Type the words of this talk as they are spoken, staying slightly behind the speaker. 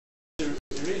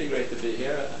be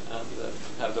here and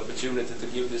have the opportunity to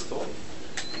give this talk.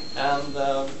 And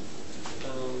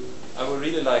I would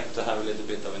really like to have a little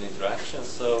bit of an interaction,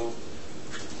 so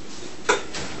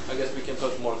I guess we can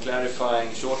put more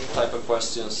clarifying, short type of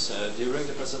questions during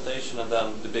the presentation, and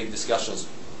then the big discussions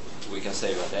we can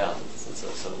save at the end.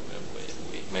 So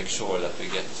we make sure that we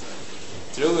get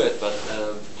through it, but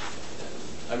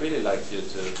I really like you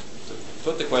to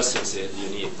put the questions in you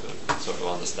need to sort of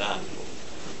understand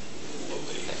what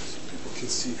we think. People can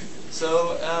see.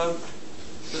 So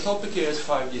the topic here is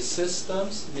 5G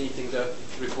systems meeting the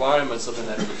requirements of the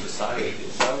network society.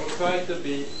 So I will try to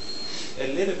be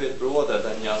a little bit broader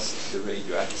than just the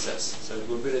radio access. So it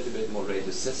will be a little bit more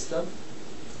radio system,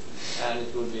 and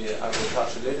it will be, I will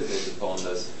touch a little bit upon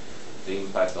this, the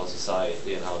impact on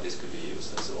society and how this could be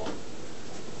used and so on.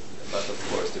 But of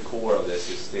course the core of this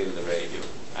is still the radio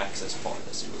access part,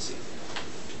 as you will see.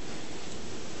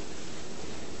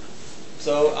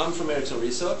 So I'm from Ericsson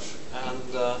Research,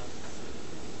 and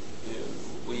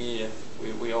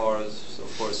we are,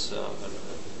 of course,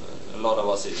 a lot of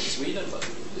us in Sweden, but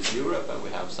in Europe, and we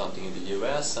have something in the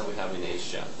US, and we have in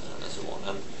Asia, and so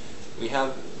on. And we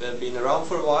have been around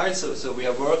for a while, so we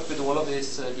have worked with all of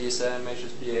these GSM,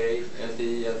 HSPA,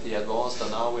 LTE Advanced,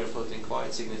 and now we're putting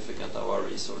quite significant of our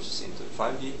resources into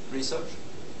 5G research.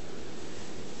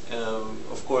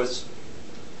 Of course,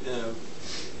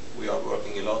 we are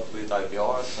working a lot with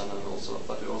IPRs,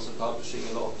 but we're also publishing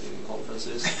a lot in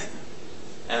conferences.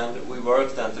 And we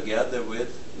work then together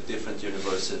with different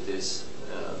universities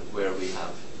where we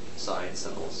have sites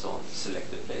and also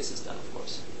selected places then, of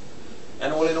course.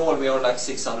 And all in all, we are like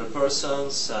 600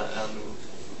 persons, and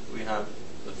we have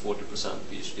a 40%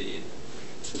 PhD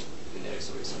in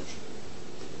Ericsson Research.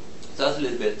 So that's a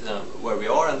little bit where we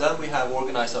are, and then we have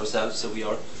organized ourselves, so we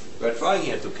are trying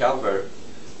here to cover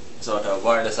sort of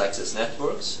wireless access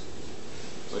networks,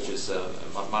 which is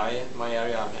my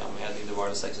area. I'm heading the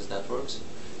wireless access networks.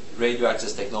 Radio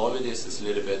access technologies is a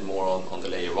little bit more on the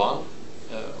layer 1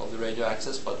 of the radio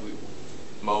access, but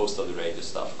most of the radio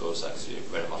stuff goes actually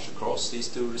very much across these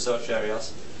two research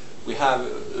areas. We have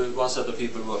one set of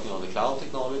people working on the cloud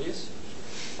technologies.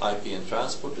 IP and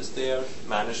transport is there.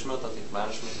 Management, I think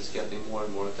management is getting more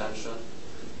and more attention.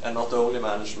 And not only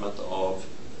management of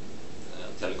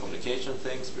telecommunication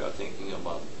things, we are thinking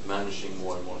about managing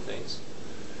more and more things.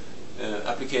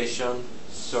 Application,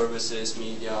 services,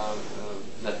 media,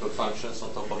 network functions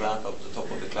on top of that, up to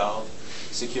top of the cloud.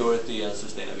 Security and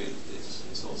sustainability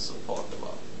is also part of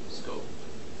our scope.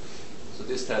 So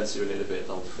this tells you a little bit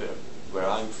of where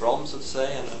I'm from, so to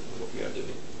say, and what we are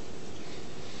doing.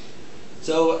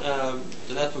 So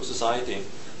the network society,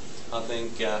 I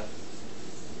think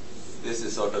this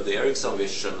is sort of the Ericsson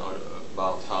vision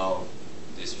about how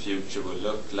this future will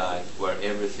look like, where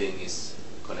everything is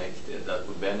connected, that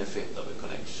would benefit of a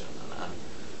connection, and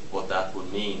what that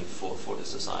would mean for the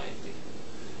society.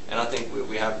 And I think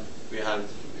we have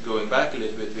going back a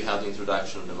little bit, we had the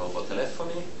introduction of the mobile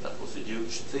telephony. That was a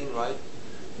huge thing, right?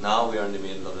 Now we are in the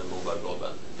middle of the mobile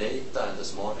broadband data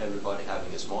and everybody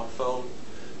having a smartphone,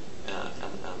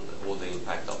 and all the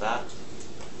impact of that.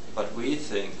 But we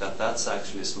think that that's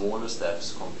actually smaller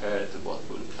steps compared to what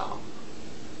will come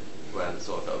when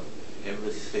sort of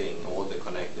everything, all the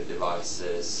connected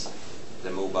devices, the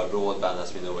mobile broadband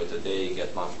as we know it today,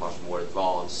 get much more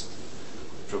advanced,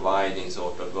 providing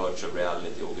sort of virtual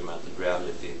reality, augmented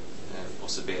reality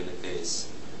possibilities.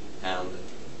 And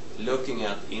looking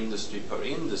at industry per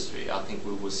industry, I think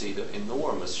we will see the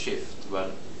enormous shift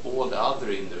when all the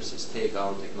other industries take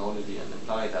our technology and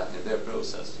apply that in their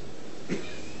process.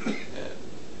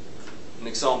 An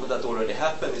example that already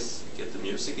happened is get the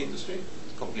music industry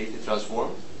completely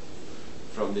transformed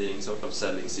from being sort of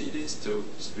selling CDs to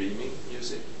streaming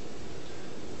music.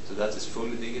 So that is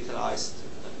fully digitalized,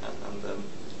 and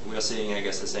we are seeing, I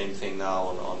guess, the same thing now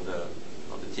on the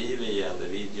TV and the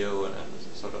video, and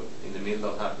sort of in the middle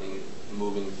of happening,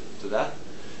 moving to that.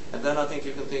 And then I think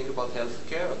you can think about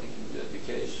healthcare. I think you do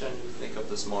education. You think of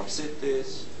the smart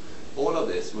cities. All of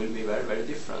this will be very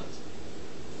different.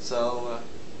 So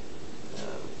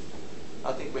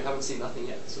I think we haven't seen nothing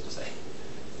yet, so to say.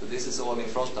 So this is all in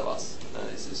front of us.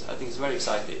 I think it's very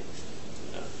exciting.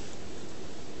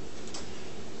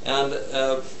 And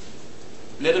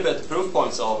little bit proof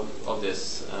points of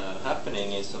this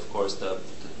happening is, of course, the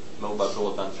mobile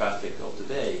broadband traffic of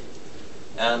today.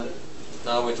 And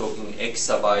now we're talking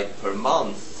exabyte per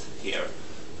month here.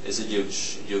 It's a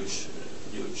huge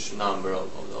number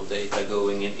of data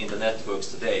going in the networks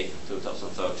today,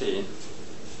 2013.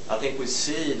 I think we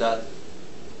see that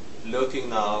looking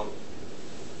now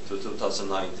to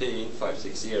 2019,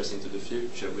 5-6 years into the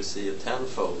future, we see a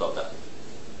tenfold of that.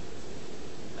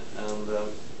 And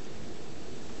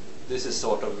this is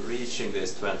sort of reaching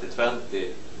this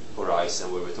 2020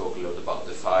 horizon where we talk a lot about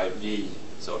the 5G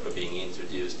sort of being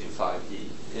introduced in 5G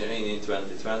in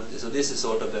 2020. So this is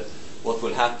sort of what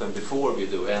will happen before we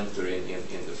do enter in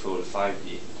the full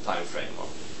 5G time frame.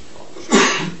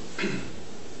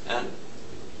 And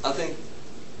I think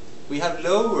we have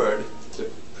lowered the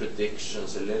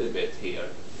predictions a little bit here.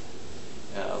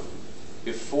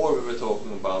 Before we were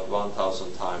talking about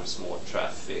 1,000 times more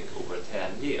traffic over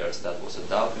 10 years. That was a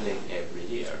doubling every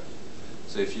year.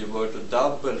 So if you were to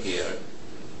double here,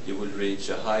 you will reach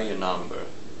a higher number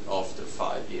after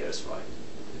 5 years, right?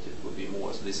 It would be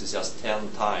more. So this is just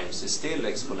 10 times. It's still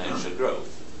exponential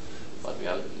growth, but we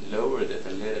have lowered it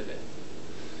a little bit.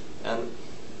 And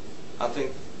I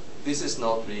think this is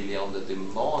not really on the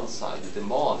demand side. The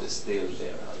demand is still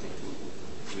there. I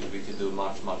think we could do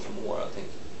much, much more. I think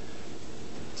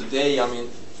today, I mean,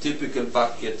 typical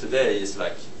bucket today is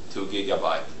like 2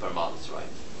 gigabyte per month, right?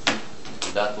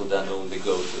 And that would then only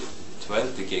go to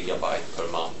 20 gigabyte per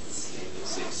month in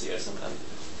 6 years. And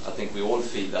I think we all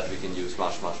feel that we can use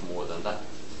much, much more than that.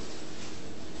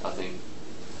 I think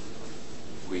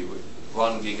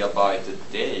 1 gigabyte a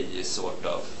day is sort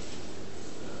of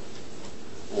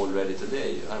already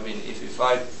today. I mean, if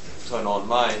I turn on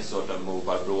my sort of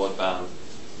mobile broadband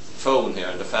phone here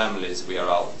in the families we are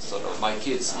out, sort of my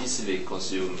kids easily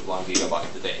consume 1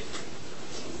 gigabyte a day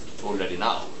already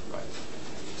now, right?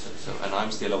 So and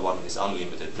I'm still on one of these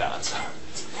unlimited plans.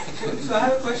 So I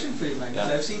have a question for you, Magnus.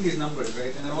 Yeah. I've seen these numbers,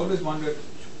 right? And I've always wondered,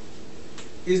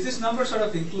 is this number sort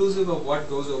of inclusive of what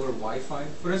goes over Wi-Fi?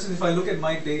 For instance, if I look at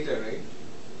my data, right,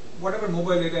 whatever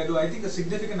mobile data I do, I think a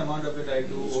significant amount of it I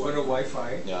do over a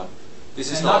Wi-Fi. Yeah. This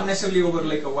is and not necessarily over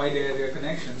like a wide area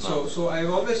connection. No. So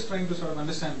I'm always trying to sort of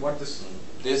understand what this.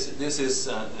 This is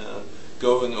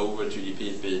going over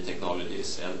 3GPP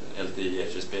technologies, LTE,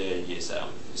 HSPA, GSM.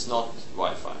 It's not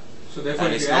Wi-Fi. So therefore,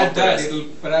 if you add that, it'll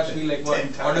perhaps be like what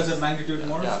orders of magnitude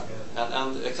more. Yeah,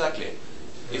 and exactly.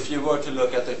 If you were to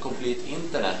look at the complete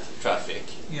internet traffic,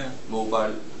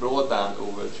 mobile broadband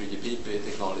over 3GPP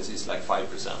technologies is like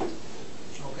 5%.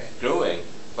 Okay. Growing,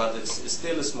 but it's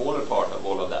still a smaller part of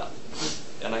all of that.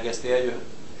 And I guess there you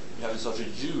have such a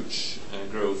huge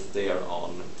growth there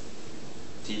on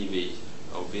TV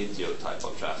or video type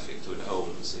of traffic to the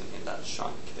homes in that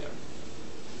chunk there.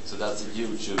 So that's a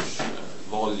huge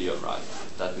volume, right,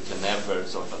 that we can never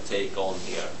sort of take on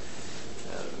here.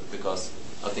 Because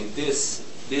I think this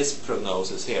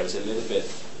prognosis here is a little bit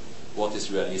what is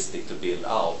realistic to build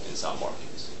out in some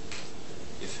markets.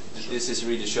 If this is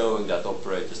really showing that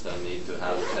operators then need to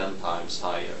have 10 times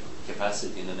higher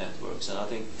capacity in the networks, and I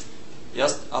think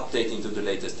just updating to the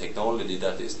latest technology,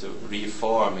 that is to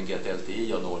reform and get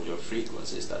LTE on all your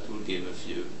frequencies, that will give a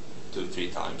few,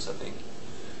 2-3 times I think.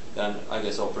 Then I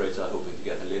guess operators are hoping to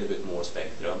get a little bit more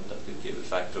spectrum that could give a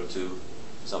factor of 2,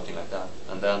 something like that,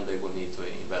 and then they will need to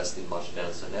invest in much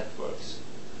denser networks.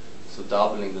 So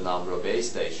doubling the number of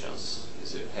base stations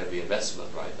is a heavy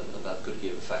investment, right? And that could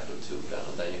give a factor of 2 then,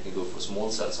 and then you can go for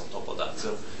small cells on top of that.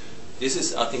 So this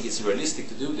is, I think it's realistic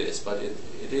to do this, but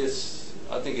it is,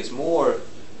 I think it's more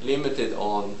limited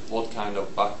on what kind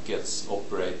of buckets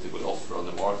operator will offer on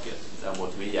the market than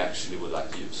what we actually would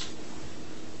like to use.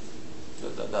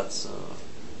 That's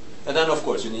and then of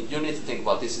course you need to think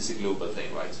about this is a global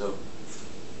thing, right? So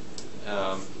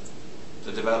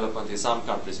the development in some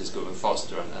countries is going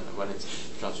faster, and when it's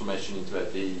transformation into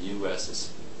LTE, US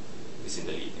is in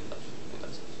the lead in that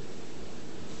sense.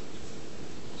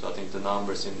 So I think the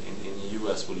numbers in the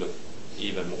US will look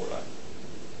even more like.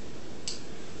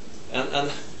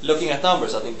 And looking at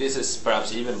numbers, I think this is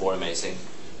perhaps even more amazing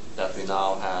that we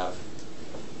now have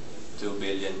 2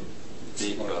 billion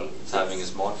people having a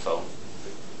smartphone,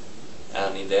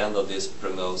 and in the end of this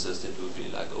prognosis it will be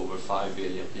like over 5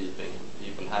 billion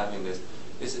people having this.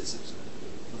 This is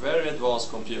a very advanced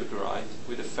computer, right,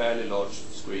 with a fairly large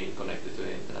screen connected to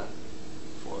the internet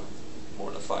for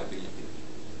more than 5 billion people.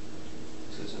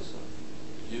 So this is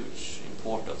a huge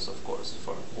importance, of course,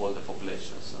 for all the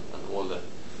populations and all the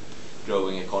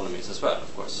growing economies as well,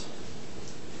 of course.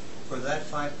 For that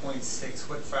 5.6,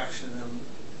 what fraction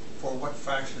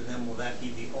of them will that be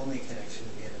the only connection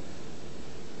to the internet?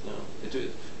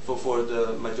 No, for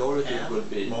the majority half, it will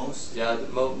be most,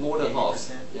 more than 80%?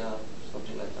 half. Yeah,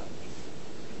 something like that.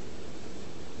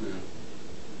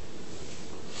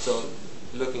 So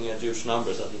looking at huge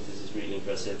numbers, I think this is really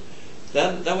impressive.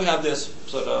 Then we have this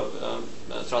sort of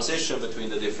transition between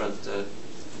the different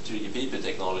 3GPP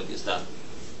technologies. Then,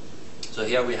 so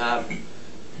here we have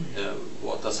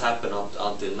what has happened up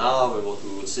until now, and what we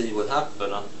will see will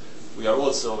happen. we are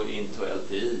also into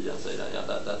LTE and say that,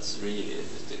 yeah, that's really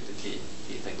the key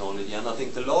technology. And I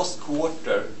think the last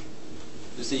quarter,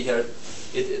 you see here,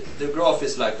 the graph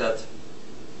is like that.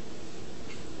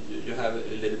 You have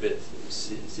a little bit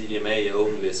CDMA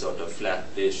only, sort of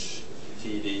flattish,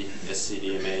 TD,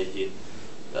 SCDMA,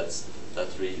 that's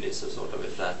really sort of a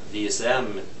flat.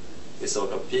 DSM is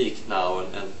sort of peaked now,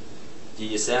 and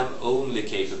DSM only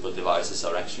capable devices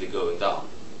are actually going down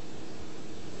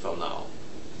from now.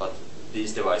 But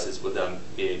these devices would then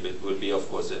be of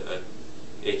course a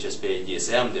HSPA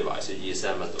GSM device, a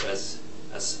GSM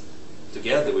as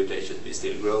together with HSPA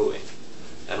still growing.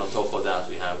 And on top of that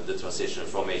we have the transition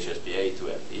from HSPA to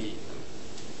LTE.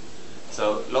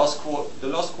 So the last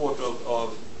quarter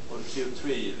of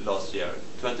Q3 last year,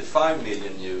 25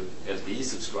 million new LTE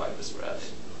subscribers were added,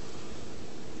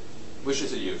 which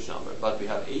is a huge number, but we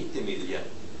have 80 million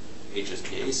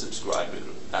HSPA subscribers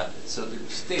added. So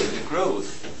still the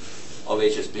growth of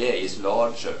HSPA is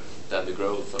larger than the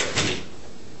growth of LTE.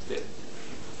 Still.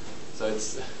 So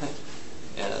it's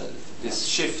this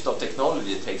shift of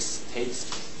technology takes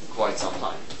quite some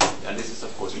time, and this is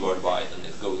of course worldwide, and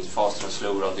it goes faster and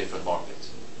slower on different markets.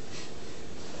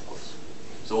 Of course.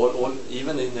 So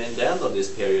even in the end of this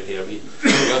period here, we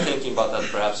are thinking about that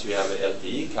perhaps we have a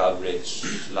LTE coverage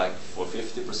like for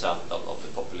 50% of the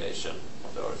population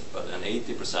of the Earth, but then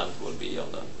 80% will be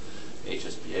on the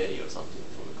HSPA or something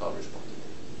from a coverage point of view.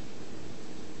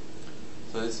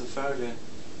 So it's a fairly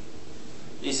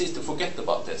easy to forget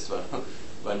about this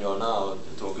when you're now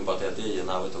talking about LTE, and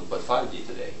now we talk about 5G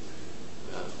today,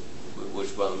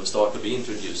 which will start to be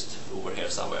introduced over here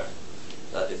somewhere.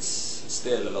 That it's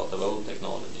still a lot of old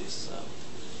technologies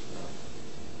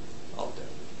out there.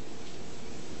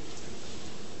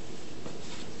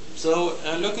 So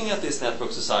looking at this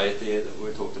network society that we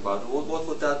talked about, what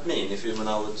would that mean if you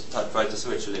now would try to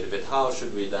switch a little bit? How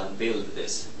should we then build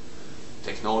this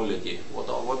technology?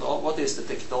 What is the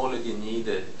technology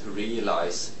needed to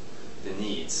realize the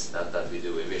needs that we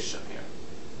do envision here?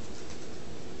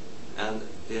 And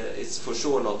it's for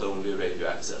sure not only radio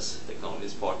access technology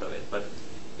is part of it, but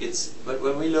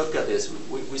when we look at this,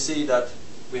 we see that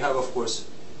we have of course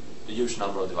a huge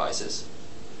number of devices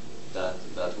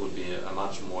that will be a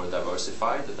much more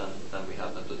diversified than we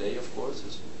have today. Of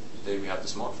course, today we have the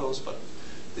smartphones, but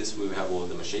this we have all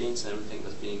the machines and everything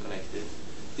that's being connected.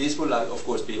 These will of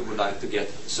course would like to get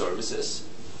services,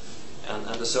 and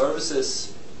the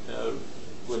services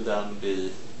will then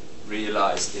be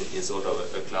realized in sort of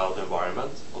a cloud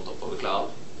environment on top of a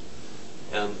cloud,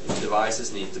 and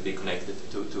devices need to be connected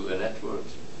to a network,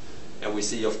 and we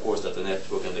see of course that the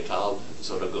network and the cloud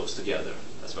sort of goes together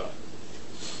as well.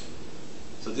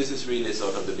 So this is really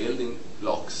sort of the building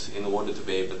blocks in order to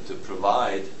be able to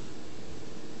provide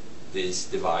these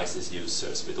devices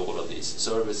users with all of these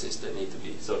services. They need to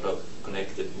be sort of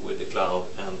connected with the cloud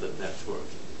and the network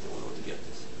in order to get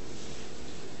this.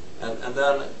 And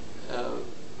then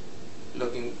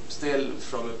looking still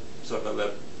from a sort of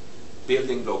a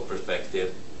building block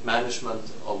perspective, management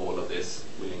of all of this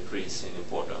will increase in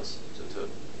importance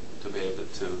to be able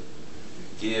to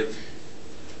give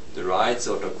the right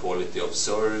sort of quality of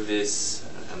service,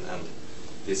 and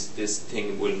this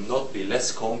thing will not be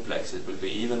less complex, it will be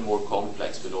even more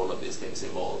complex with all of these things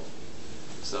involved.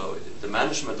 So the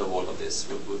management of all of this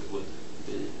would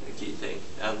be a key thing.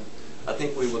 And I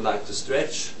think we would like to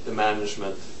stretch the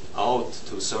management out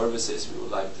to services. We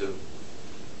would like to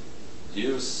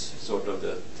use sort of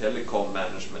the telecom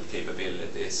management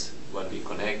capabilities when we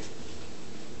connect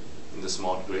in the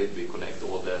smart grid. We connect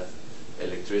all the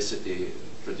electricity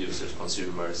producers,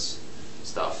 consumers,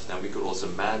 stuff. Then we could also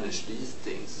manage these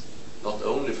things, not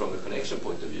only from a connection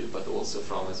point of view, but also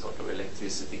from a sort of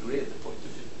electricity grid point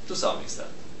of view, to some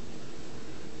extent.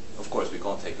 Of course, we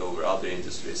can't take over other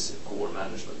industries' core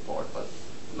management part, but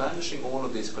managing all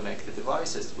of these connected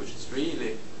devices, which is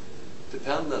really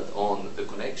dependent on the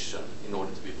connection in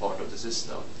order to be part of the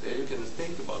system. There you can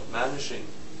think about managing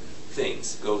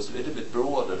things goes a little bit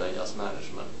broader than just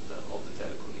management of the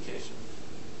telecommunication.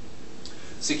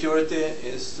 Security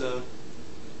is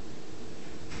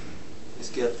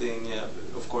getting,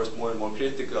 of course, more and more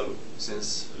critical,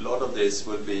 since a lot of this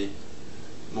will be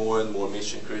more and more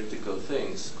mission critical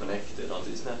things connected on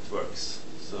these networks.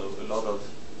 So a lot of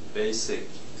basic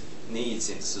needs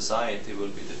in society will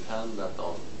be dependent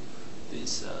on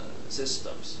these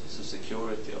systems. So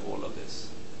security of all of this.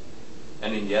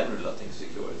 And in general, I think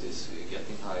security is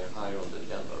getting higher on the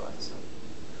agenda, right? So,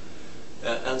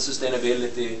 and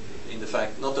sustainability, in the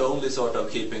fact not only sort of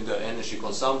keeping the energy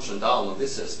consumption down on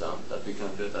this system, that we can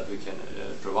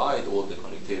provide all the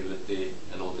connectivity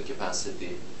and all the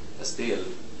capacity, and still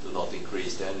to not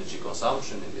increase the energy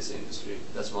consumption in this industry.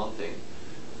 That's one thing.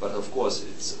 But of course,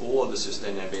 it's all the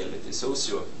sustainability,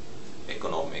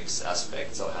 socio-economics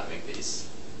aspects of having these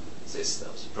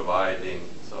systems, providing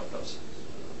sort of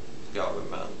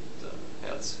government,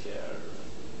 healthcare,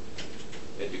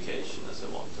 education, and so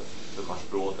on to a much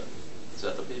broader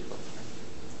set of people.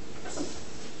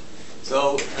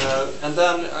 So, and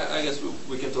then I guess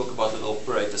we can talk about an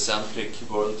operator-centric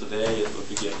world today. It will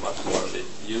begin much more of a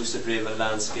user-driven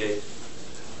landscape.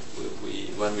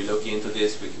 When we look into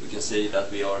this, we can see that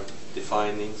we are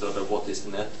defining sort of what is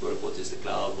the network, what is the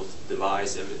cloud, what's the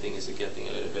device. Everything is getting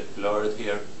a little bit blurred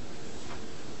here.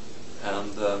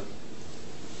 And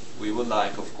we would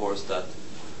like, of course, that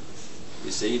we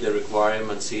see the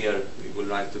requirements here. We would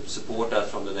like to support that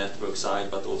from the network side,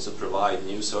 but also provide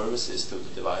new services to the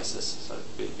devices, so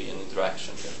it will be an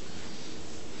interaction here.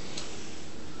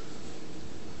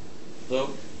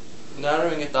 So,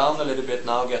 narrowing it down a little bit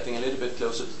now, getting a little bit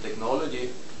closer to technology.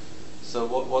 So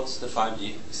what's the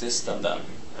 5G system then?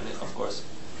 And of course,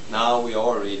 now we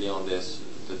are really on this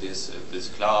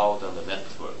cloud and the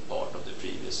network part of the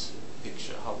previous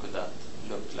picture. How could that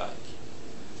look like?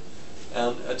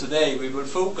 And today we will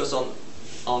focus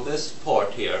on this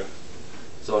part here,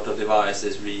 sort of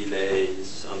devices,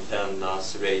 relays,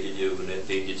 antennas, radio unit,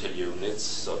 digital units,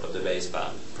 sort of the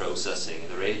baseband processing,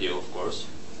 the radio of course.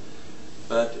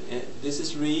 But this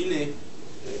is really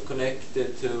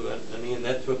connected to,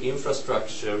 network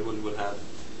infrastructure will have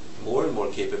more and more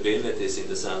capabilities in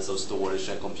the sense of storage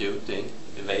and computing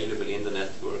available in the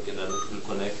network, and then it will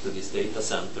connect to these data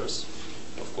centers,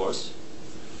 of course.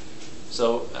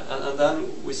 So, and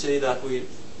then we see that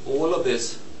all of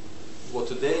this, what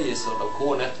today is sort of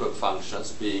core network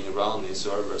functions being run in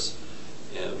servers,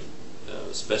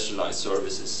 specialized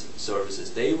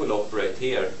services, they will operate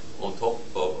here on top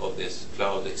of this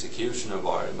cloud execution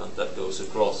environment that goes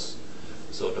across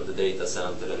sort of the data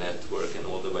center, the network, and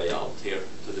all the way out here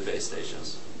to the base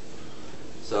stations.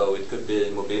 So it could be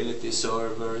mobility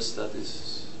servers that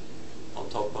is on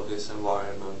top of this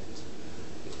environment.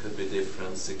 It could be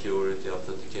different security,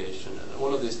 authentication, and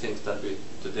all of these things that we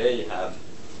today have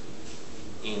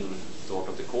in sort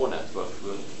of the core network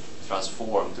will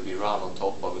transform to be run on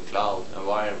top of a cloud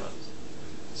environment.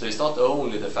 So it's not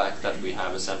only the fact that we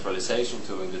have a centralization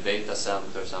to the data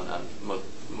centers and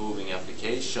moving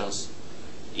applications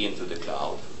into the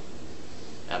cloud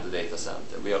and the data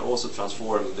center. We are also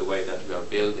transforming the way that we are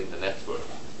building the network.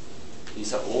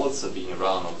 These are also being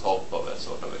run on top of a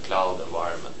sort of a cloud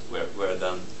environment where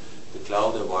then the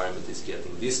cloud environment is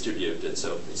getting distributed.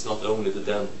 So it's not only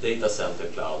the data center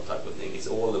cloud type of thing, it's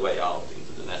all the way out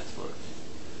into the network.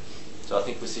 So I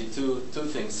think we see two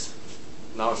things.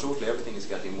 Now shortly everything is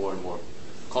getting more and more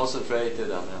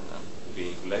concentrated and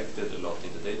being collected a lot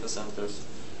in the data centers.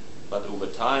 But over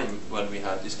time, when we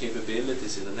have these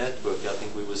capabilities in the network, I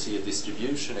think we will see a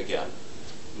distribution again,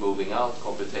 moving out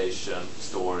computation,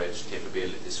 storage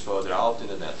capabilities further out in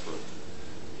the network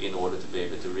in order to be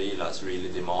able to realize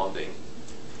really demanding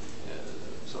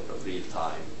sort of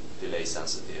real-time,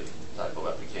 delay-sensitive type of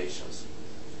applications.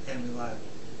 And reliable.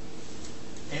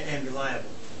 And reliable.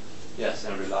 Yes,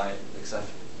 and reliable,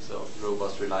 exactly. So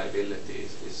robust reliability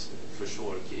is for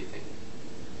sure a key thing.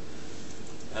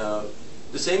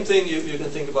 The same thing you can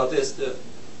think about this.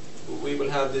 We will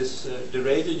have this, the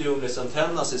radio units,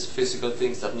 antennas is physical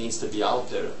things that needs to be out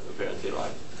there, apparently,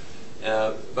 right?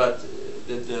 But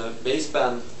the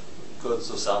baseband could,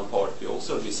 to some part, be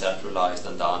also decentralized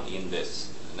and done in this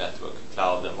network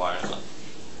cloud environment.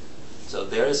 So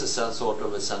there is a sort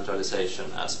of a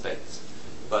centralization aspect.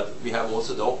 But we have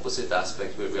also the opposite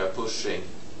aspect where we are pushing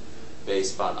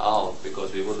baseband out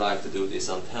because we would like to do these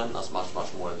antennas much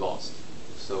more advanced.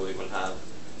 So we will have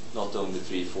not only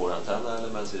 3-4 antenna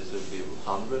elements, it will be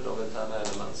 100 of antenna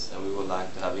elements, and we would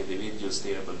like to have individual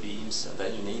steerable beams, and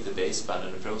then you need the baseband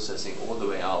and the processing all the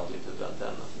way out into the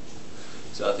antenna.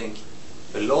 So I think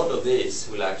a lot of these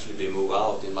will actually be moved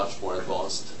out in much more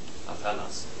advanced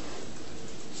antennas.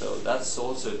 So that's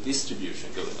also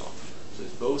distribution going on. So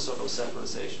it's both sort of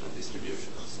centralization and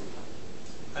distribution at the same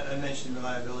time. I mentioned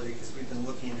reliability because we've been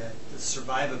looking at the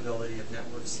survivability of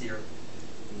networks here,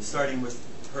 starting with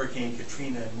Hurricane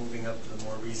Katrina and moving up to the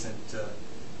more recent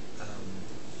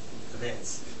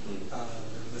events.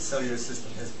 The cellular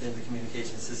system has been the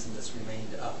communication system that's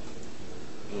remained up,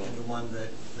 and the one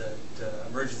that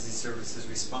emergency services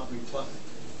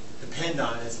depend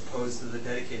on as opposed to the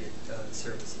dedicated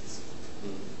services.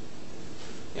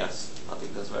 Yes, I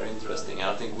think that's very interesting.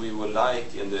 I think we would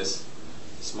like in this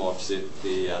smart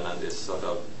city and this sort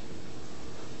of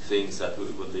things that we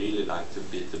would really like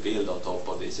to build on top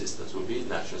of these systems would be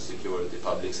national security,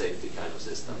 public safety kind of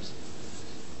systems.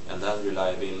 And then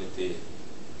reliability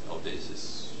of this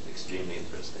is extremely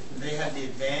interesting. They have the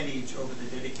advantage over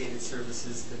the dedicated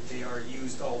services that they are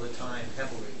used all the time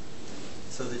heavily,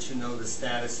 so that you know the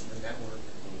status of the network.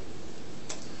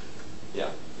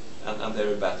 Yeah, and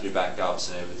there are battery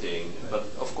backups and everything, right. But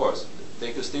of course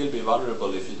they could still be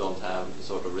vulnerable if you don't have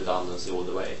sort of redundancy all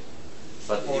the way.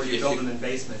 But or you build them in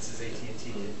basements, as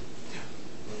AT&T did.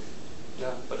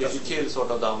 Yeah, but if you kill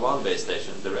sort of down one base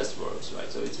station, the rest works, right?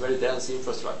 So it's very dense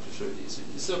infrastructure, so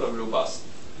it's sort of robust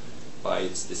by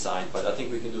its design, but I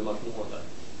think we can do much more of that.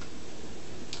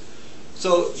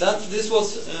 So this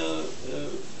was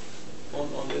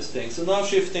on this thing. So now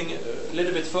shifting a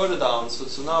little bit further down,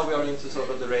 so now we are into sort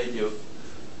of the radio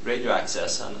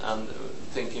access and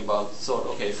thinking about sort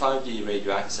of, okay, 5G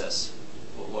radio access,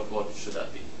 what should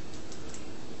that be?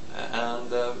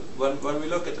 And when we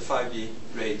look at the 5G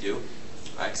radio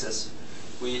access,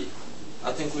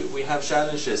 I think we have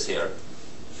challenges here.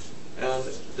 And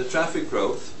the traffic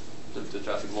growth, the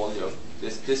traffic volume,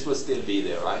 this will still be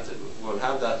there, right? We'll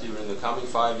have that during the coming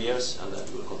 5 years, and that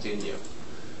will continue.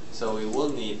 So we will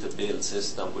need to build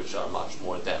systems which are much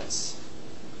more dense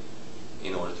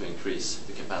in order to increase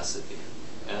the capacity.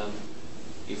 And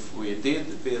if we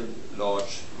did build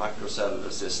large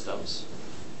microcellular systems,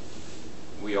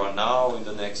 we are now in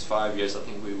the next 5 years, I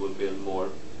think we will build more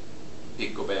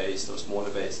pico-based or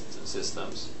smaller-based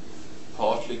systems,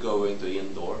 partly going to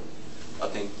indoor. I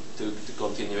think the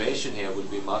continuation here will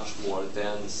be much more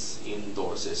dense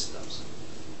indoor systems,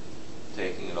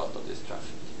 taking a lot of this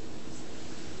traffic.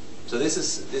 So this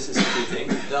is a key thing.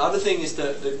 The other thing is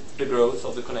the growth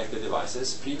of the connected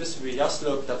devices. Previously we just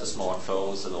looked at the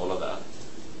smartphones and all of that.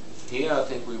 Here I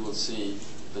think we will see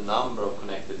the number of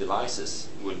connected devices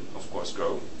will of course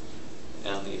grow.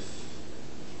 And if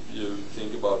you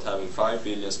think about having 5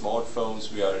 billion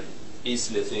smartphones, we are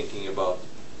easily thinking about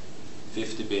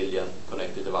 50 billion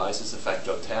connected devices, a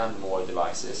factor of 10 more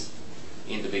devices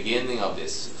in the beginning of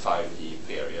this 5G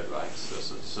period, right?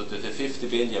 So the 50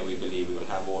 billion we believe we will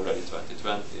have already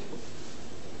 2020.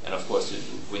 And of course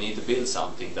we need to build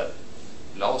something that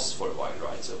lasts for a while,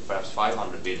 right? So perhaps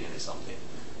 500 billion is something.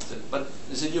 But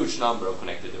it's a huge number of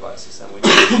connected devices, and we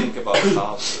need to think about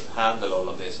how to handle all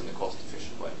of this in a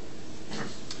cost-efficient way.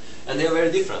 And they are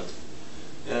very different.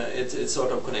 It's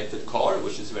sort of connected car,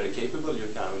 which is very capable. You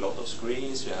can have a lot of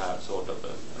screens, you have sort of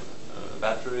a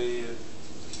battery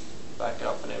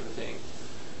backup and everything.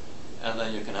 And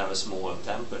then you can have a small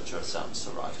temperature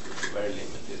sensor, right, with very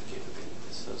limited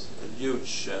capabilities. So it's a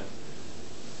huge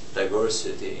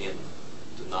diversity in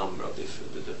the number of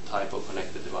the type of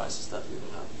connected devices that we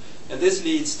will have. And this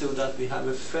leads to that we have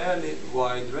a fairly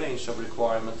wide range of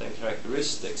requirements and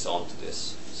characteristics onto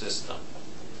this system.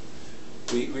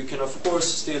 We can of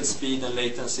course still speed and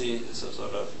latency, so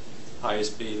sort of higher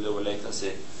speed, lower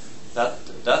latency.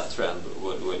 That trend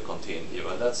will continue,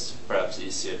 and that's perhaps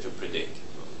easier to predict.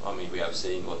 I mean, we have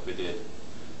seen what we did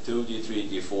 2G,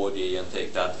 3G, 4G, and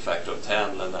take that factor of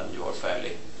 10, and then you are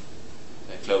fairly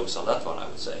close on that one, I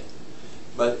would say.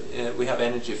 But we have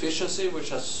energy efficiency, which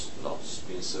has not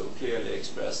been so clearly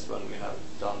expressed when we have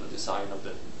done the design of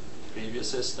the previous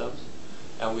systems.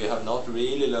 And we have not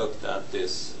really looked at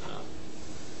this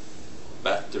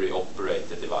battery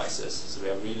operated devices. So we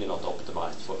are really not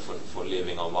optimized for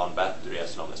living on one battery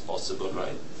as long as possible,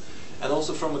 right? And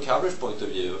also from a coverage point of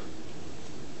view,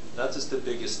 that is the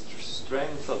biggest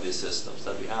strength of these systems,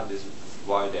 that we have this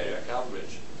wide area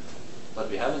coverage. But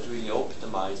we haven't really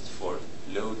optimized for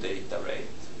low data rate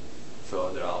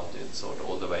further out, in sort of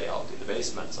all the way out in the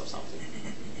basements or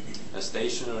something. And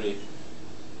stationary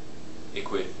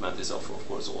equipment is of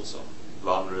course also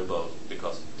vulnerable,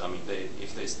 because I mean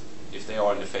if they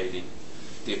are in a fading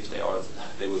dip,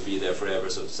 they will be there forever,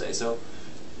 so to say. So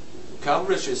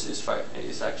coverage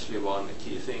is actually one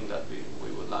key thing that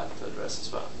we would like to address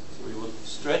as well. So we would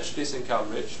stretch this in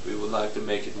coverage. We would like to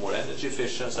make it more energy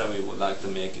efficient, and we would like to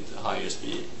make it higher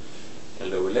speed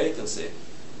and lower latency.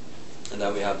 And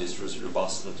then we have this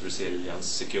robustness, resilience,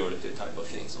 security type of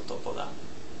things on top of that.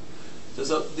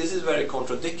 So this is a very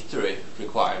contradictory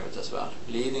requirement as well,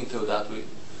 leading to that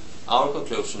our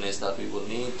conclusion is that we will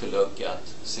need to look at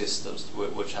systems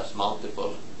which has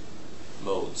multiple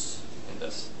modes in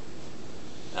this,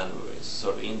 and we're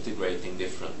sort of integrating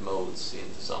different modes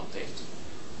into something.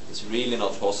 It's really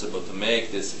not possible to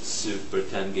make this super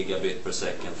 10 gigabit per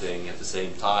second thing at the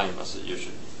same time as you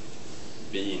should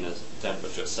be in a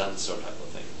temperature sensor type of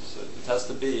thing. So it has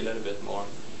to be a little bit more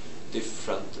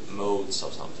different modes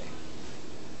of something.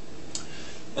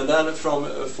 And then from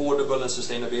affordable and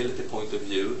sustainability point of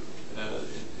view,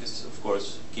 it's of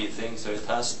course key thing. So it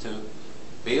has to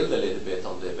build a little bit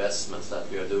on the investments that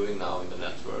we are doing now in the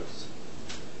networks.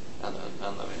 And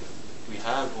I mean, we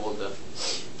have all the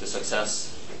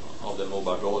success of the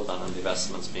mobile broadband and the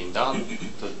investments being done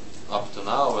up to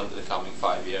now and the coming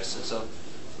 5 years. And so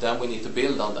then we need to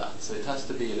build on that. So it has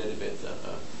to be a little bit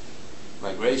a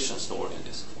migration story in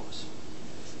this, of course.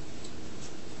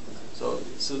 So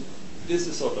this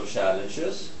is sort of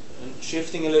challenges. And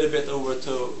shifting a little bit over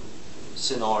to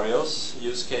scenarios,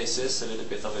 use cases, a little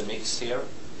bit of a mix here.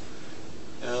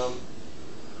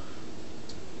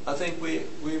 I think we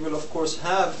will of course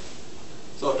have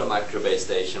sort of macro base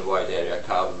station, wide area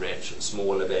coverage,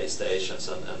 smaller base stations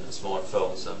and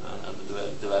smartphones and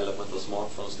the development of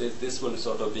smartphones. This will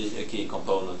sort of be a key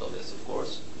component of this, of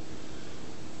course.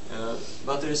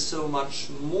 But there is so much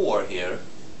more here.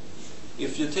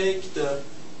 If you take the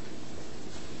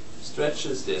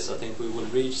stretches this, I think we will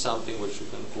reach something which we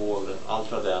can call the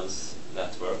ultra-dense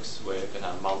networks, where you can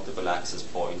have multiple access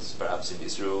points, perhaps in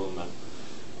this room. And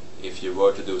if you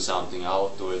were to do something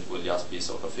outdoor, it will just be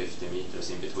sort of 50 meters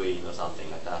in between or something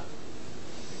like that.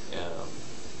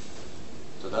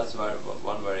 So that's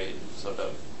one very sort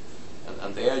of,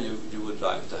 and there you would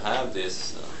like to have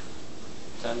this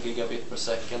 10 gigabit per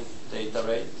second data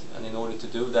rate, and in order to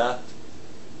do that,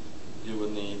 you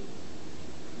would need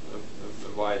a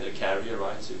wider carrier,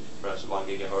 right? So perhaps 1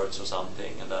 gigahertz or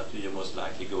something, and that you most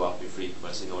likely go up in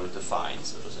frequency in order to find,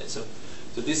 so to say. So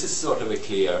this is sort of a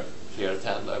clear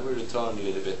trend. I will return a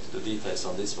little bit to the details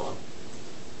on this one.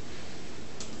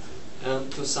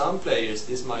 And to some players,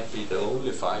 this might be the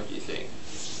only 5G thing,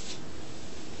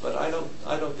 but I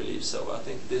don't believe so. I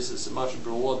think this is a much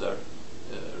broader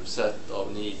set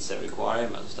of needs and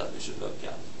requirements that we should look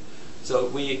at. So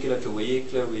vehicular to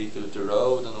vehicular, vehicular to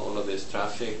road, and all of these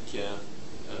traffic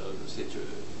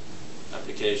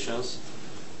applications,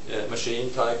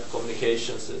 machine type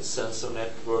communications, sensor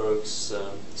networks,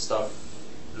 stuff,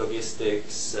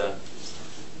 logistics,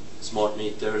 smart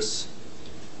meters.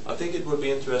 I think it would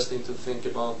be interesting to think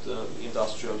about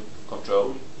industrial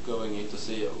control, going in to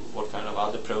see what kind of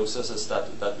other processes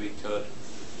that we could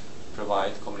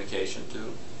provide communication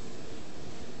to.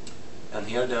 And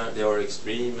here there are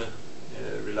extreme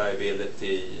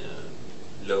reliability,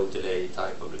 low delay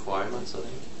type of requirements, I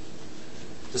think.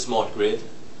 The smart grid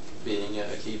being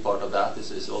a key part of that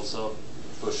is also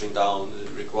pushing down the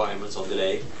requirements on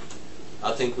delay.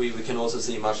 I think we can also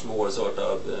see much more sort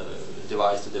of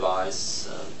device-to-device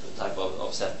type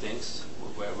of settings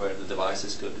where the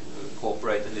devices could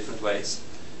cooperate in different ways.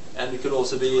 And it could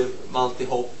also be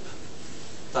multi-hop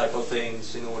type of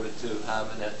things in order to have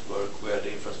a network where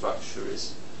the infrastructure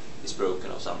is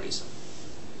broken of some reason.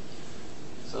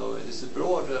 So it is a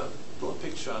broad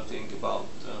picture, I think, about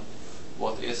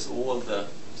what is all the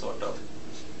sort of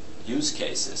use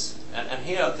cases. And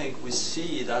here I think we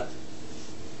see that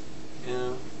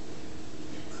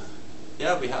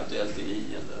yeah, we have the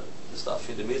LTE and the stuff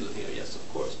in the middle here, yes,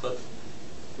 of course, but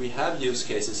we have use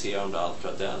cases here on the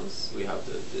ultra-dense. We have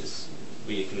this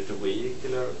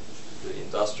vehicular-to-vehicular, the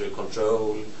industrial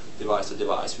control,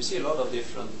 device-to-device. We see a lot of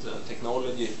different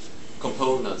technology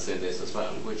components in this as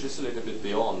well, which is a little bit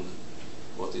beyond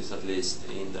what is at least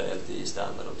in the LTE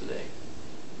standard of today.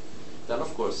 Then,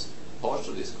 of course, parts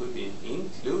of this could be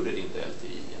included in the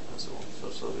LTE and so on.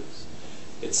 So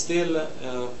it's still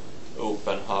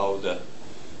open how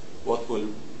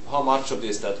much of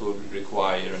this that will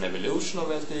require an evolution of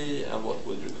LTE and what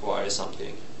would require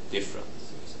something different.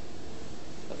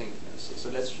 I think so.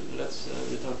 Let's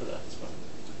return to that as well.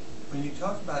 When you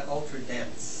talk about ultra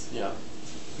dense, yeah,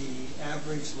 the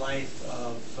average life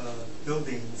of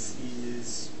buildings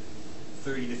is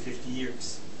 30 to 50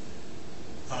 years.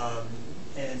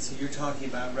 And so you're talking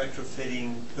about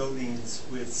retrofitting buildings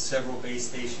with several base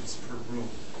stations per room.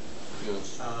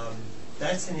 Yes.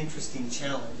 That's an interesting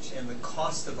challenge, and the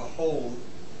cost of a whole,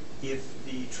 if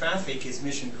the traffic is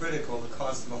mission critical, the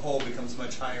cost of a whole becomes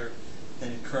much higher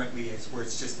than it currently is, where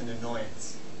it's just an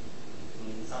annoyance.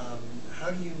 How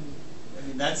do you, I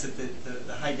mean, that's at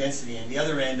the high density end. The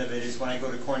other end of it is when I go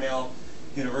to Cornell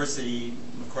University,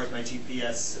 of course my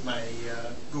GPS, my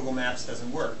Google Maps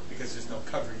doesn't work because there's no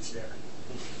coverage there.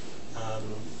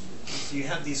 So you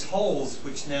have these holes,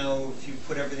 which now, if you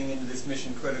put everything into this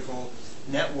mission critical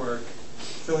network,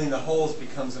 filling the holes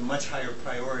becomes a much higher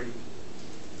priority.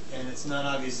 And it's not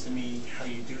obvious to me how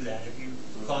you do that. Have you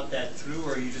thought that through,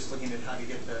 or are you just looking at how to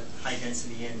get the high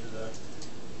density into the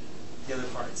other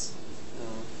parts?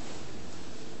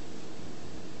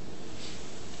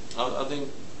 I think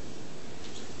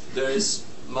there is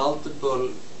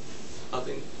multiple, I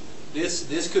think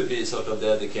this could be sort of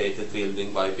dedicated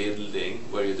building by building,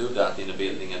 where you do that in a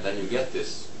building and then you get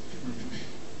this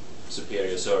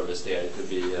superior service there. It could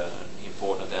be an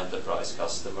important enterprise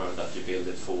customer that you build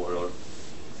it for, or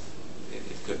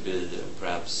it could be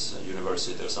perhaps a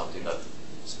university or something, that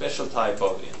special type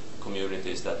of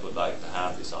communities that would like to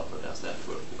have this ultra-dense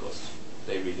network because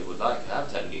they really would like to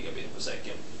have 10 gigabit per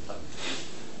second.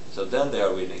 So then they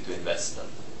are willing to invest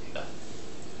in that.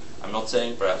 I'm not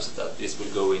saying perhaps that this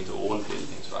will go into all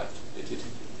buildings, right?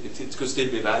 It could still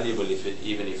be valuable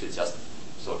even if it's just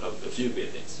sort of a few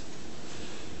buildings.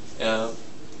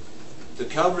 The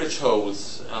coverage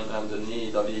holes and the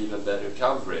need of even better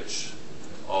coverage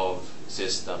of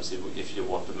systems, if you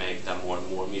want to make them more and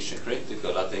more mission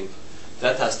critical, I think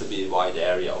that has to be a wide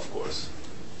area, of course.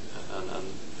 And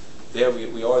there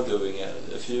we are doing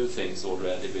a few things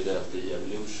already with LTE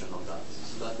evolution on that,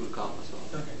 so that will come as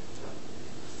well. Okay. Yeah.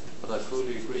 But I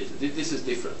fully agree. This is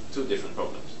different, two different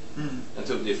problems, and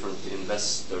two different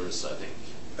investors, I think.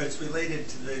 But it's related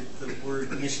to the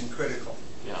word mission critical.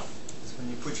 Yeah. Because when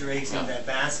you put your eggs in that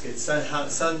basket,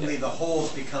 suddenly the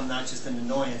holes become not just an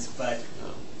annoyance, but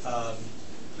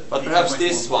but perhaps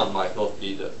this one might not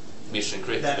be the mission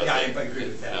critical. I agree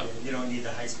with that. Yeah. You don't need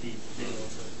the high-speed video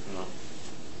for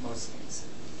most things.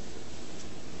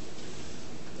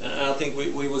 And I think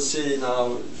we will see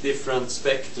now different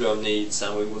spectrum needs,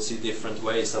 and we will see different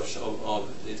ways of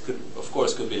it could, of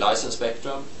course, could be licensed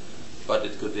spectrum, but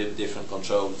it could be a different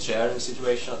controlled sharing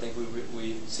situation. I think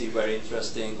we see very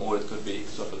interesting, or it could be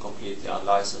sort of completely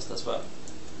unlicensed as well.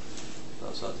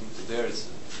 So I think there is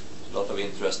a lot of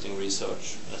interesting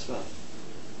research as well.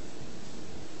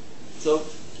 So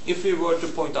if we were to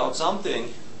point out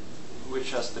something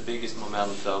which has the biggest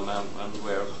momentum and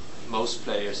where most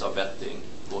players are betting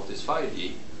what is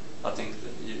 5G, I think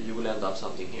that you will end up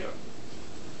something here.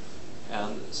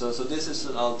 And so this is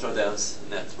an ultra-dense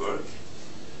network.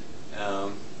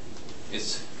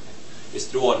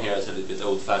 It's drawn here as a little bit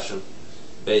old-fashioned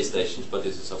base stations, but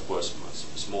this is of course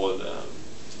small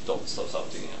dots of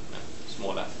something,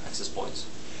 small access points.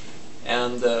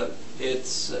 And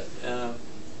it's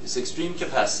extreme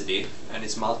capacity, and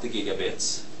it's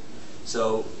multi-gigabits.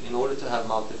 So in order to have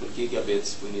multiple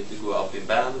gigabits, we need to go up in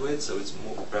bandwidth, so it's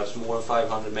perhaps more than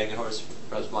 500 megahertz,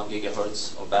 perhaps 1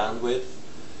 gigahertz of bandwidth.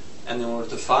 And in order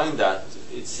to find that,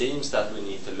 it seems that we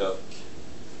need to look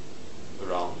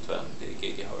around 20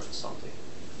 gigahertz something.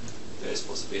 There is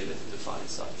possibility to find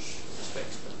such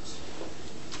spectrums.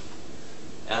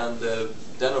 And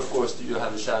then of course you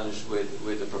have a challenge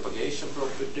with the propagation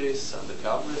properties and the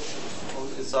coverage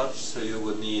and such, so you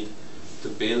would need to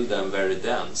build them very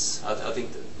dense. I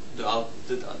think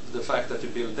the fact that you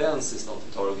build dense is not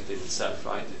a target in itself,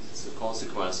 right? It's a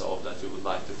consequence of that you would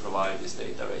like to provide these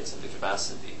data rates and the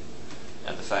capacity,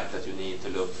 and the fact that you need to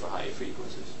look for higher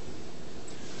frequencies.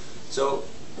 So,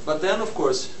 but then of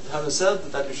course, having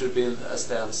said that you should build as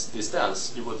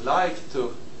dense, you would like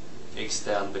to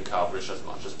extend the coverage as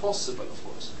much as possible, of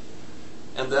course.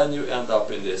 And then you end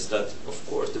up in this, that of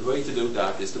course the way to do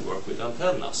that is to work with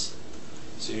antennas.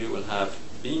 So you will have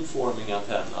beamforming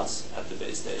antennas at the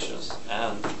base stations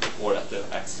or at the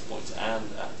access points and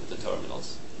at the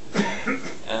terminals.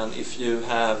 And if you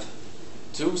have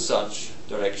two such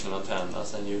directional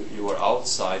antennas and you are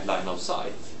outside line of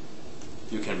sight,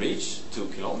 you can reach 2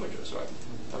 kilometers, right?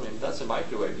 I mean, that's a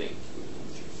microwave link.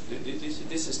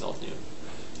 This is not new.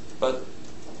 But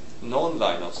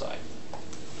non-line of sight,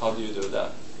 how do you do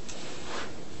that?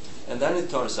 And then it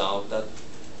turns out that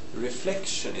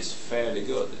reflection is fairly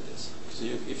good in this. So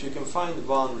if you can find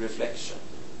one reflection,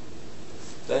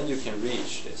 then you can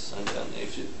reach this. And then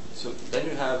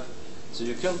so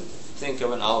you can think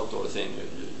of an outdoor thing.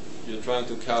 You're trying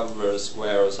to cover a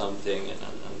square or something, and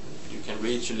you can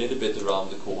reach a little bit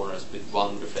around the corners with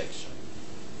one reflection.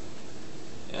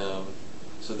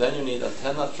 So then you need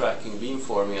antenna tracking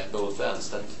beamforming at both ends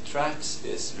that tracks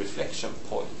this reflection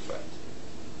point, right?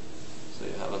 So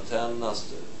you have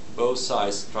antennas both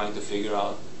sides trying to figure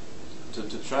out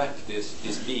to track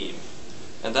this beam,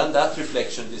 and then that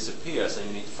reflection disappears and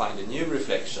you need to find a new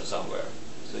reflection somewhere.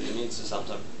 So you need to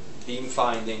sometimes beam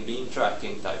finding, beam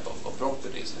tracking type of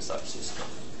properties in such system.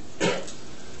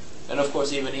 And of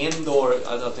course even indoor,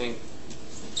 I don't think,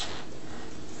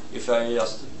 if I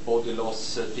just body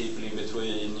loss people in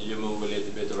between, you move a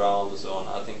little bit around and so on,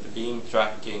 I think the beam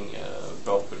tracking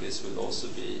properties will also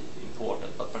be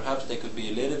important, but perhaps they could be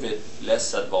a little bit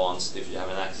less advanced if you have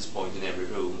an access point in every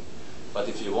room. But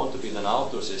if you want to build an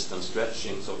outdoor system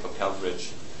stretching sort of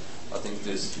coverage, I think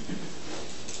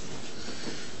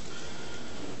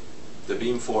the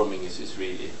beamforming is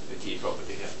really the key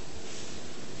property here.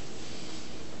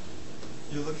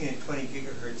 You're looking at 20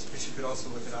 gigahertz, but you could also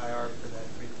look at IR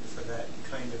for that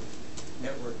kind of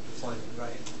network deployment,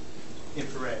 right?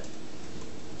 Infrared.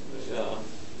 Yeah.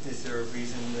 Is there a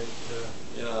reason that?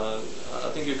 Yeah, I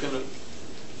think you can.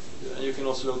 You can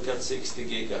also look at 60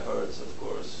 gigahertz, of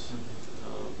course.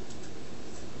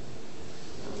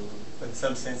 But in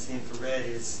some sense, the infrared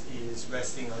is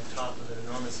resting on top of an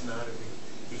enormous amount of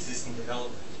existing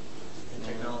development and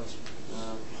technology.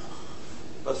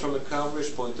 But from a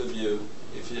coverage point of view,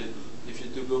 if you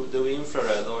do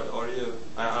infrared, or you,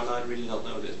 I really don't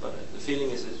know this, but the feeling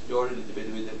is that you're already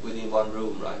within one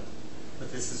room, right?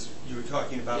 But this is, you were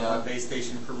talking about one base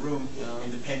station per room,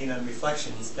 and depending on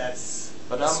reflections, that's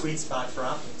a sweet spot for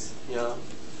optics. Yeah,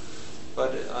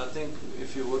 but I think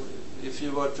if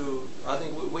you were to, I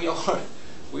think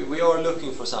we are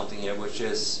looking for something here, which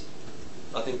is,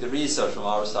 I think the research from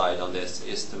our side on this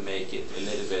is to make it a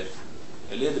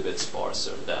little bit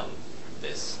sparser than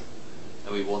this,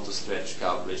 and we want to stretch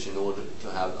coverage in order to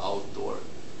have outdoor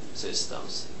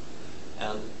systems.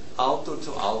 And outdoor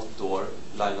to outdoor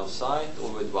line of sight or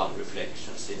with one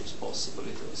reflection seems possible.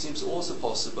 It seems also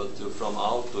possible to from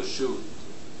outdoor shoot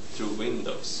through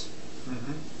windows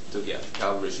to get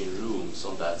coverage in rooms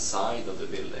on that side of the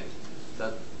building.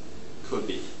 That could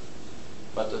be.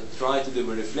 But to try to do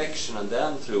a reflection and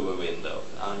then through a window,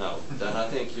 I know, then I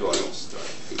think you are lost,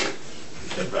 right?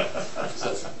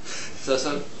 So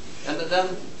and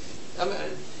then, I mean,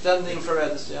 then the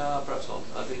infrared is, perhaps not.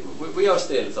 I think we are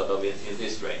still sort of in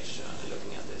this range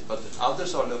looking at this, but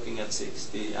others are looking at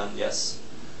 60, and yes,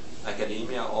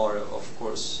 academia are, of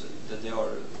course, that they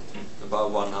are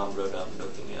above 100 and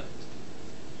looking at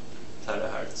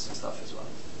terahertz and stuff as well.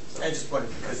 So. I just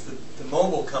wondered, because the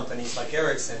mobile companies like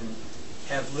Ericsson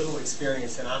have little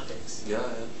experience in optics. Yeah.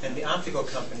 And the optical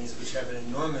companies, which have an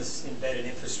enormous embedded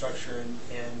infrastructure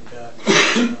and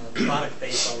product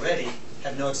base already,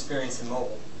 have no experience in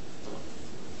mobile.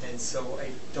 And so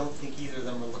I don't think either of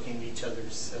them are looking at each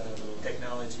other's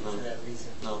technology for that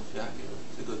reason. No, yeah,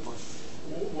 it's a good point.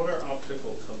 What are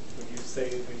optical companies? When you say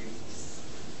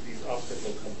these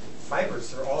optical companies?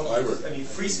 Fibers are all. Fiber. I mean,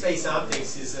 free space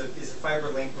optics is a fiber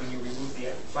link when you remove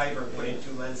the fiber and put in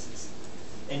two lenses.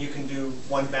 And you can do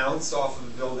one bounce off of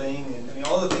a building, and I mean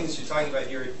all the things you're talking about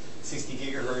here at 60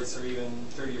 gigahertz or even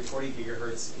 30 or 40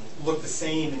 gigahertz look the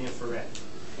same in infrared.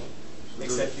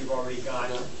 Except you've already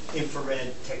got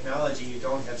infrared technology, you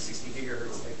don't have 60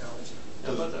 gigahertz technology.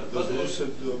 Does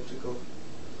Lucid do optical?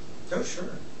 Oh,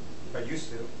 sure. I used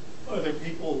to. Are there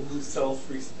people who sell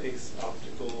free space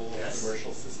optical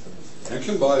commercial systems? You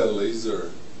can buy a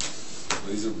laser-based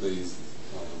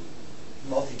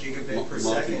multi-gigabit per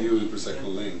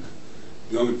second link.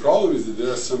 The only problem is that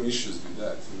there are some issues with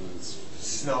that. It's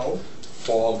snow.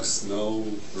 Fog, snow,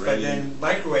 rain. But then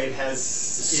microwave has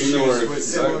issues with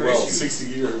similar issues. 60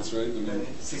 gigahertz, right? I mean,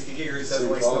 60 gigahertz doesn't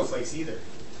like snowflakes either.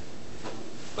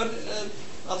 But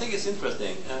I think it's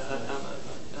interesting, and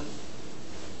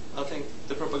I think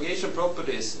the propagation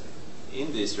properties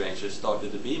in these ranges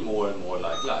started to be more and more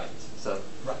like light. So,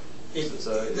 right.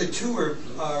 The two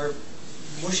are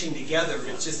mushing together.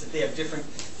 It's just that they have different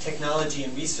technology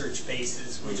and research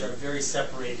bases, which are very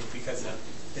separated because of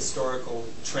historical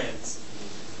trends.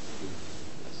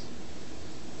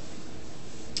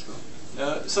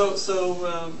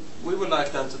 We would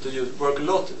like them to work a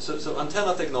lot. So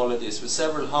antenna technologies with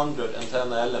several hundred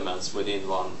antenna elements within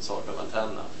one sort of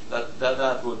antenna.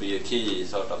 That would be a key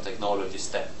sort of technology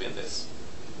step in this,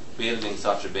 building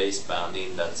such a baseband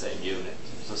in that same unit.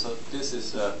 So this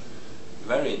is a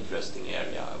very interesting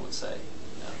area, I would say.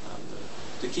 And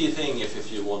the key thing,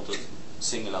 if you want to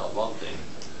single out one thing,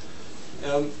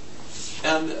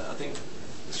 and I think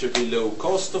it should be low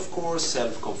cost, of course,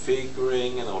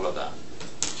 self-configuring, and all of that.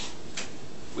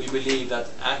 We believe that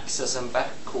access and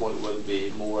backhaul will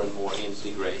be more and more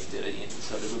integrated in.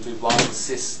 So there will be one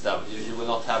system. You will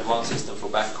not have one system for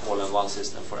backhaul and one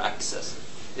system for access.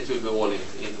 It will be all in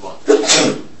one.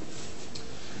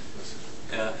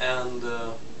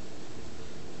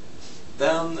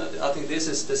 Then I think this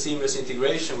is the seamless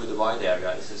integration with the wide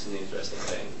area. This is an interesting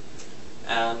thing.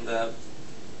 And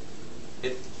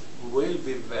it will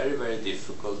be very, very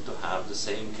difficult to have the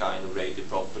same kind of radio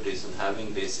properties and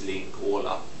having this link all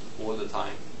up all the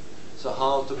time. So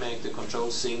how to make the control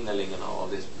signaling and all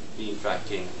this beam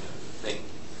tracking thing.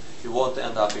 You won't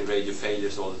end up in radio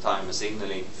failures all the time and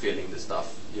signaling, filling the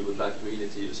stuff. You would like really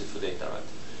to use it for data, right?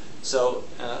 So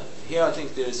here I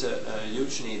think there is a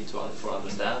huge need for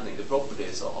understanding the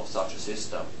properties of such a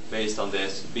system based on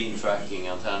this beam tracking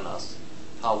antennas.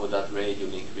 How would that radio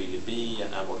link really be,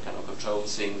 and what kind of control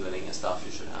signaling and stuff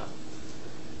you should have.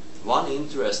 One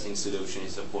interesting solution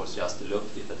is, of course, just to look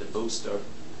at the booster,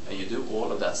 and you do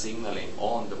all of that signaling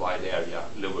on the wide area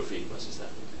lower frequencies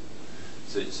network.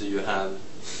 So you have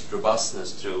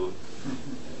robustness through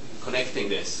connecting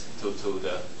this to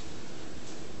the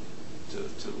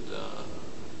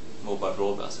mobile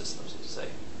broadband system, so to say,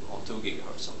 on 2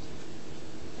 gigahertz something,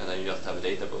 and then you just have a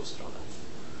data booster on that.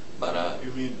 But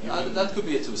that could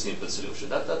be a too simple solution.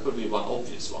 That would be one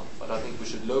obvious one. But I think we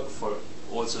should look for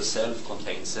also a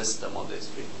self-contained system on this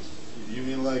frequency. You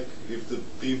mean like if the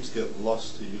beams get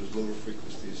lost, to use lower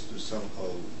frequencies to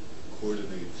somehow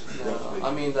coordinate roughly?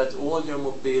 I mean that all your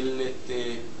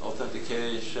mobility,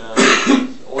 authentication,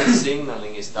 all the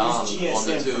signaling is done on the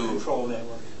GSM two. for control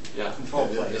network. Yeah, Control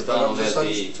Yeah, plane. It's but done I'm on just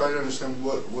LTE. trying to understand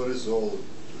what is all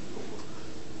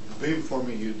the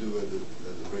beamforming you do at the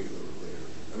regular layer.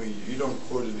 I mean, you don't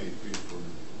coordinate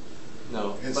beamforming.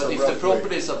 No, In but some if rough the way.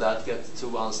 properties of that get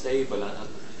too unstable, and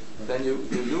then you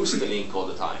lose the link all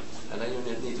the time, and then you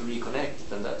need to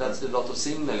reconnect, and that's a lot of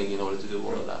signaling in order to do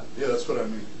all of that. Yeah, that's what I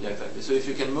mean. Yeah, exactly. So if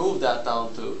you can move that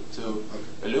down to Okay.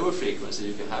 a lower frequency,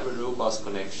 you can have a robust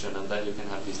connection, and then you can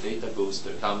have this data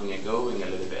booster coming and going a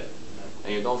little bit,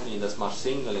 and you don't need as much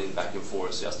signaling back and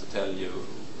forth just to tell you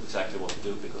exactly what to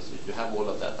do, because you have all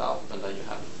of that out, and then you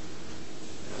have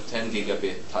 10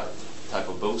 gigabit type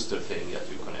of booster thing that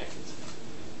you connect.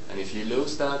 And if you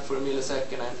lose that for a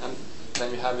millisecond and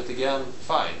then you have it again,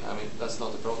 fine. I mean, that's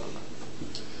not a problem.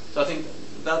 So I think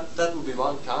that would be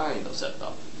one kind of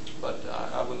setup. But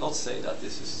I would not say that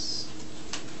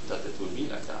that it will be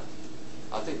like that.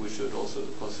 I think we should also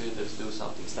consider to do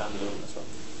something standalone as well.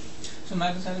 So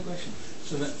Magnus, I have a question.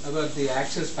 So about the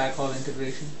access backhaul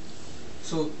integration.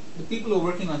 So the people who are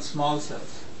working on small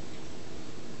cells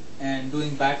and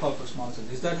doing backhaul for small cells,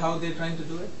 is that how they're trying to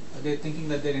do it? Are they thinking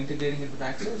that they're integrating it with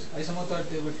access? I somehow thought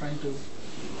they were trying to.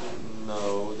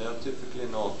 No, they are typically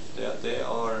not. They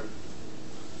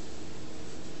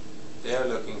are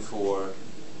looking for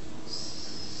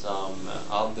some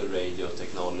other radio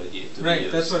technology to Right,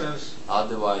 use. that's what I was.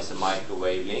 Otherwise, a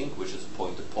microwave link, which is a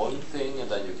point-to-point thing, and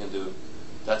then you can do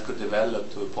that. Could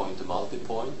develop to a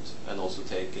point-to-multipoint, and also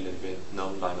take a little bit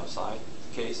non-line-of-sight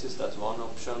cases. That's one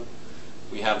option.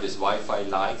 We have this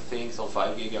Wi-Fi-like things on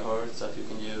 5 gigahertz that you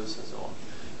can use, and so on.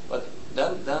 But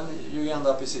then you end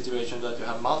up in a situation that you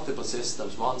have multiple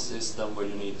systems. One system where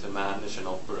you need to manage and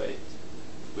operate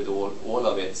with all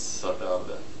of its sort of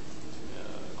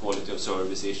quality of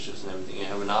service issues and everything. You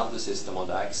have another system on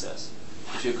the access.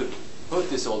 If you could put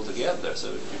this all together,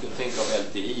 so you can think of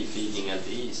LTE feeding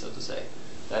LTE, so to say,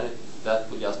 then that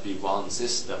would just be one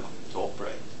system to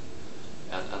operate.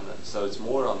 And so it's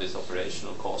more on this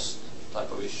operational cost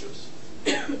type of issues.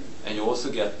 And you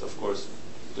also get, of course,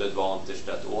 the advantage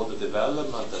that all the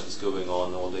development that is going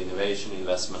on, all the innovation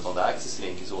investment on the access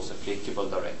link is also applicable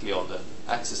directly on the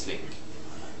access link.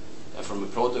 And from a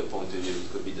product point of view,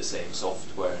 it could be the same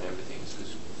software and everything.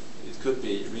 It could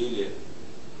be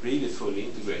really fully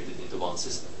integrated into one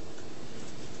system.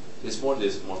 It's more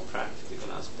this more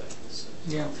practical aspect.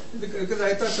 Yeah, because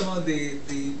I thought some of the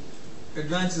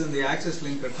advances in the access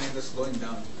link are kind of slowing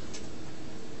down.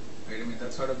 Right? I mean,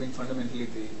 that's sort of been fundamentally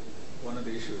one of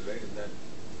the issues, right? In that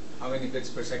how many bits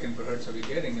per second per hertz are we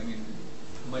getting? I mean,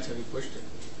 how much have we pushed it?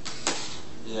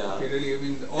 Yeah. Okay, really, I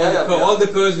mean, all the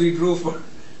curves we drew for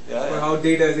how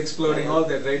data is exploding, all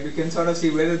that, right? We can sort of see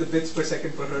where are the bits per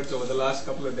second per hertz over the last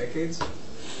couple of decades.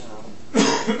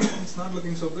 It's not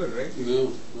looking so good, right?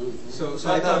 No. So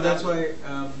I thought that's why.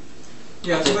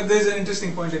 So but there's an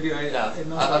interesting point of view. I thought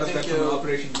of that from an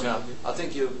operation point of view. I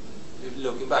think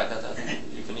looking back, I think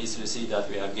you can easily see that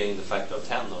we have gained a factor of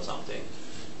 10 or something.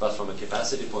 But from a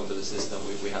capacity point of the system,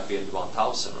 we have built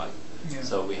 1,000, right? Yeah.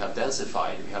 So we have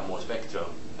densified, we have more spectrum,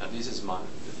 and this is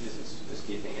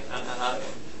keeping it.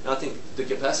 And I think the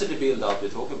capacity build up we're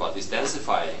talking about, is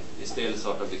densifying, is still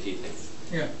sort of the key thing.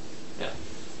 Yeah. Yeah.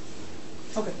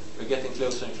 Okay. We're getting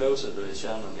closer and closer to the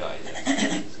Shannon guy.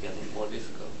 It's getting more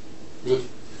difficult. Good.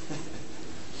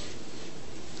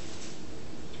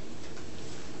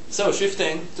 So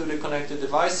shifting to the connected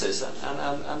devices,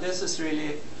 and this is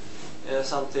really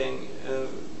something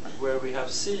where we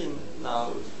have seen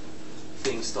now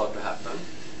things start to happen.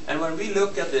 And when we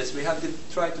look at this, we have to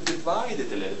try to divide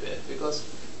it a little bit, because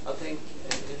I think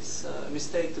it's a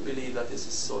mistake to believe that this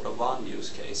is sort of one use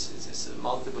case. It's a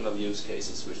multiple of use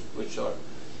cases which are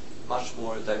much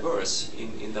more diverse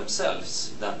in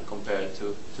themselves than compared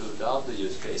to the other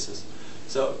use cases.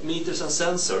 So meters and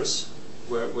sensors,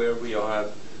 where we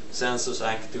have sensors,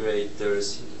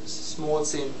 actuators, small,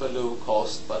 simple, low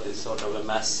cost, but it's sort of a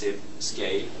massive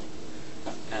scale,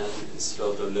 and it's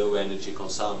sort of low energy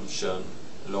consumption,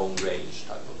 long range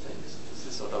type of things. This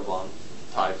is sort of one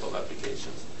type of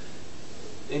applications.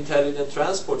 Intelligent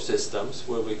transport systems,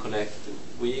 where we connect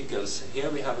vehicles. Here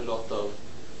we have a lot of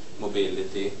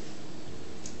mobility,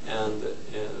 and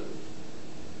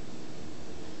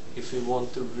if we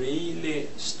want to really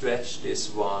stretch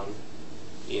this one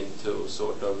into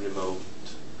sort of remote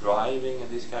driving and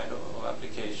these kind of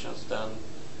applications, then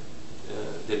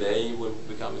delay will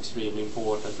become extremely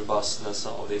important, robustness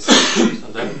of these systems,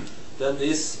 and then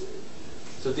this.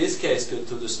 So this case could,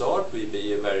 to the start, will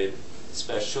be a very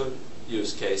special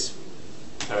use case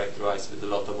characterized with a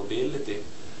lot of mobility,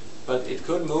 but it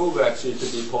could move actually to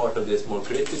be part of this more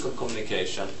critical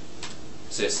communication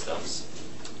systems,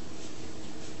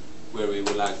 where we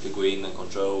would like to go in and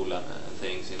control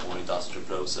things in more industrial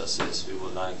processes. We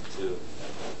would like to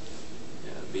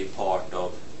be part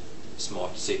of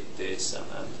smart cities,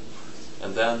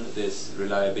 and then this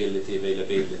reliability,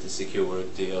 availability,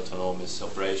 security, autonomous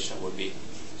operation would be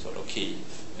sort of key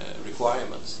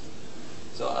requirements.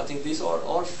 So I think these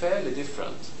are fairly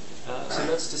different. So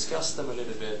let's discuss them a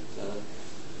little bit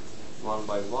one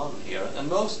by one here. And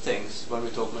most things, when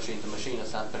we talk machine to machine,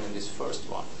 has happened in this first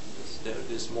one.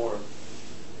 There's more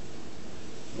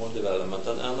development,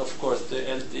 and of course the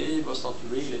LTE was not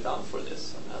really done for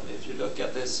this. And if you look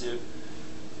at this,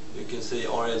 you can see,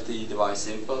 are LTE device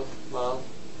simple? Well,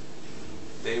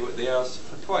 they are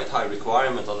quite high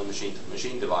requirement on a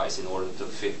machine-to-machine device in order to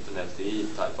fit an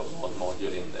LTE type of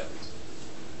module in there.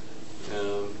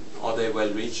 Are they well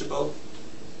reachable?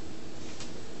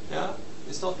 Yeah,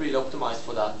 it's not really optimized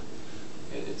for that.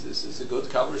 It's a good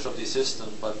coverage of these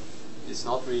systems, but it's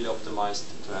not really optimized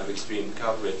to have extreme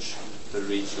coverage to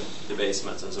reach the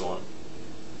basements and so on.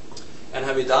 And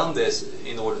have we done this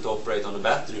in order to operate on a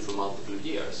battery for multiple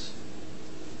years?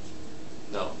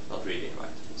 No, not really, right?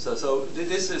 So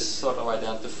this is sort of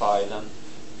identified, and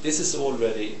this is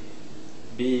already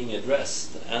being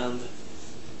addressed. And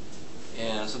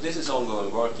so this is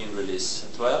ongoing work in release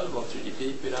 12 of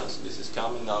 3GPP, so this is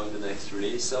coming now in the next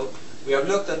release. So we have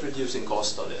looked at reducing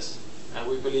cost of this, and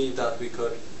we believe that we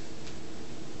could,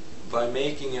 by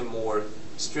making a more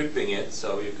stripping it,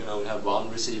 so you can only have one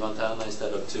receive antenna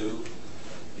instead of two,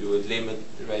 you would limit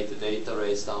the data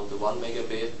rates down to 1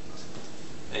 megabit,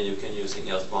 and you can using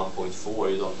just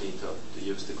 1.4, you don't need to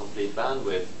use the complete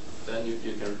bandwidth. Then you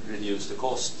can reduce the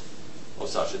cost of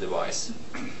such a device.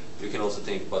 You can also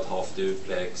think about half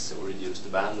duplex or reduce the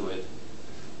bandwidth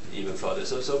even further.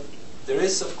 So there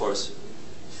is, of course,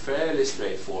 fairly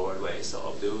straightforward ways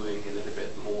of doing a little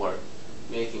bit more,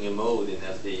 making a mode in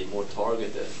LTE more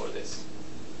targeted for this.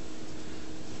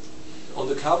 On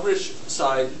the coverage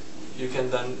side, you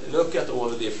can then look at all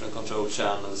the different control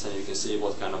channels, and you can see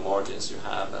what kind of margins you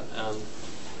have, and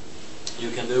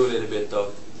you can do a little bit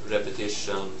of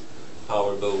repetition,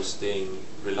 power boosting,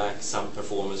 relax some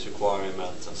performance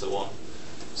requirements, and so on.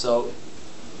 So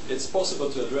it's possible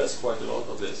to address quite a lot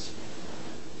of this.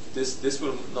 This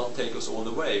will not take us all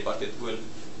the way, but it will.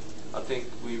 I think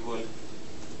we will.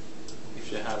 If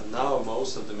you have now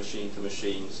most of the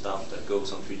machine-to-machine stuff that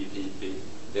goes on 3GPP,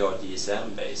 they are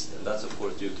GSM based, and that's of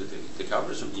course due to the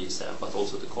coverage of GSM, but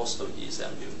also the cost of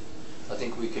GSM. I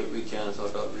think we can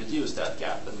sort of reduce that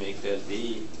gap and make the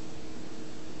LTE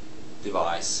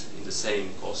device in the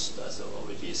same cost as a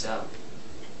GSM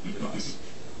device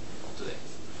today.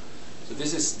 So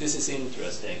this is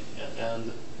interesting,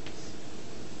 and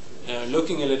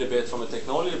looking a little bit from a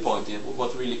technology point of view,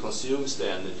 what really consumes the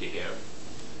energy here.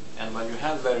 And when you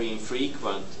have very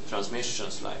infrequent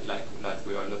transmissions like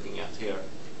we are looking at here,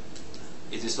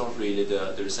 it is not really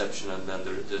the reception and then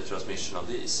the transmission of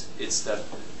these. It's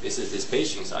these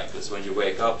paging cycles when you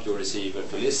wake up your receiver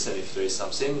to listen if there is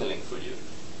some signaling for you.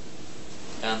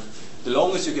 And the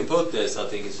longest you can put this, I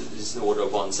think, is in the order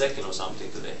of 1 second or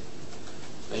something today.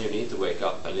 Then you need to wake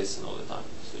up and listen all the time.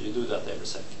 So you do that every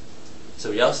second.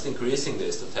 So just increasing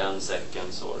this to 10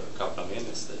 seconds or a couple of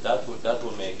minutes, that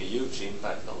would make a huge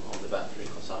impact on the battery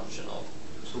consumption of.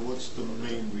 So what's the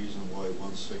main reason why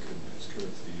 1 second is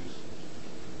currently used?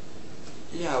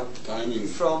 Yeah, Timing,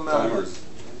 from timers.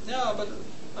 yeah, but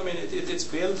I mean it's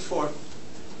built for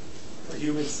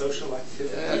human social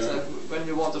activity. when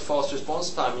you want a fast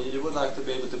response time, you would like to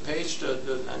be able to page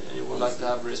and you would like to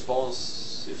have a response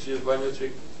when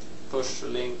you push a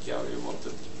link, you want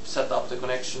to set up the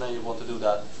connection and you want to do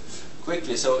that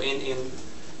quickly. So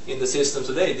in the system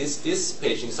today, this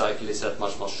paging cycle is set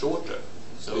much shorter.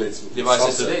 So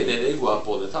devices today they go up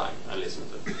all the time and listen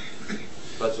to it.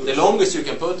 But so the longest you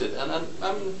can put it, and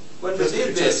when we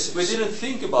did this, we didn't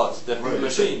think about the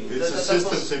machine. It's a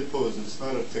systems imposed. It's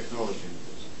not a technology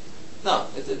imposed. No,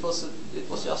 it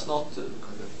was just not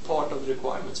part of the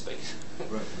requirement space.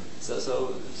 Right.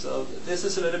 So this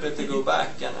is a little bit to go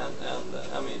back and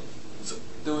I mean,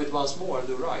 do it once more and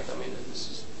do right. I mean,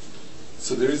 this is.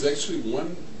 So there is actually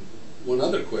one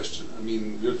other question. I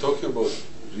mean, we're talking about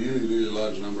really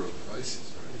large number of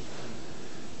devices,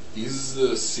 right? Is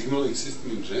the signaling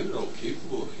system in general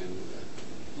capable of handling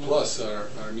that? Plus,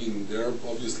 I mean, there are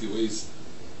obviously ways,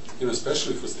 you know,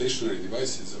 especially for stationary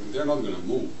devices. I mean, they're not going to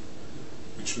move,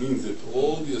 which means that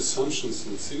all the assumptions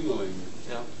in signaling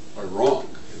are wrong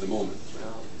at the moment.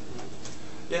 Right?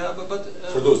 Yeah, but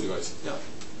for those devices. Yeah,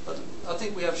 but I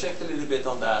think we have checked a little bit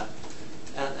on that,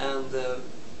 and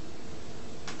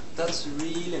that's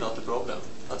really not the problem.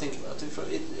 I think for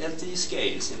LTE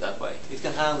scales in that way. It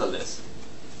can handle this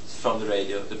from the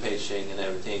radio, the paging and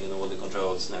everything, and all the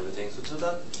controls and everything. So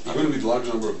that even with large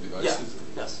number of devices.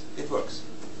 Yeah, yes, it works.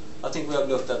 I think we have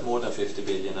looked at more than 50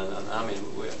 billion, and I mean,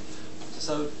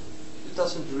 so it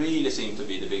doesn't really seem to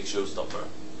be the big showstopper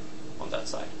on that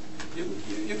side.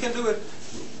 You can do it.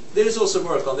 There is also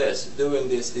work on this, doing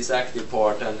this active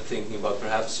part and thinking about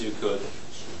perhaps you could,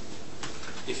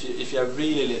 if you have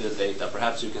really little data,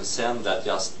 perhaps you can send that,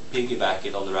 just piggyback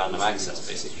it on the random access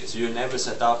basically. So you never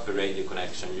set up a radio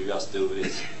connection, you just do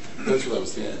this. That's what I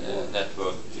was thinking.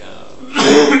 Network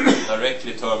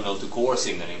directly terminal to core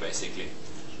signaling basically.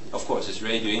 Of course it's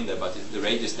radio in there, but the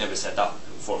radio is never set up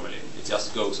formally. It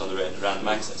just goes on the random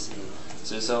access.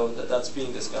 So that's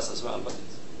being discussed as well. But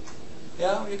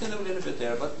yeah, you can do a little bit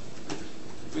there, but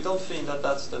we don't think that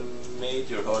that's the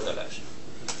major hurdle actually.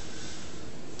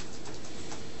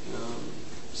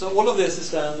 So all of this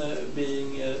is then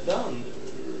being done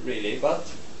really, but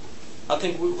I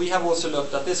think we have also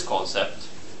looked at this concept,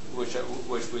 which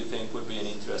we think would be an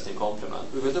interesting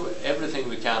complement. We will do everything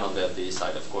we can on the LTE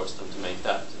side, of course, to make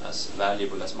that as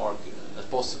valuable as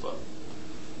possible.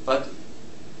 But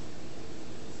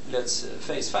let's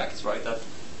face facts, right? That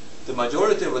the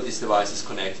majority of these devices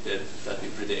connected that we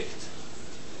predict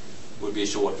will be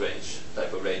short-range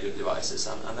type of radio devices,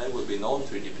 and they will be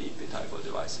non-3GPP type of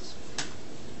devices.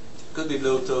 Could be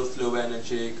Bluetooth, low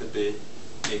energy, could be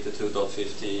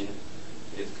 802.15,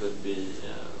 it could be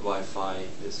Wi-Fi,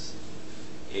 this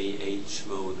AH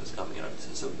mode is coming out.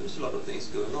 So there's a lot of things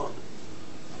going on.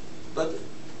 But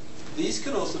these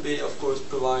can also be, of course,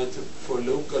 provided for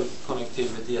local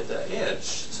connectivity at the edge.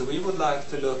 So we would like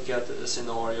to look at a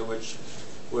scenario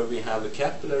where we have a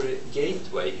capillary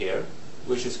gateway here,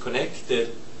 which is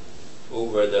connected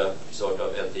over the sort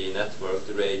of LTE network,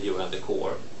 the radio and the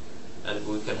core. And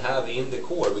we can have in the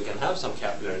core, we can have some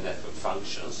capillary network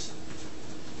functions.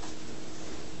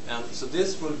 And so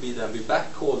this will be then be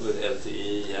backhauled with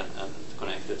LTE and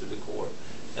connected to the core.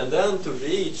 And then to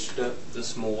reach the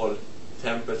small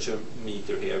temperature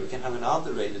meter here, we can have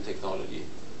another radio technology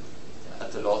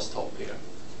at the last hop here.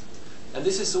 And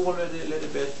this is already a little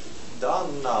bit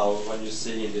done now when you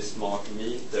see in the smart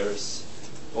meters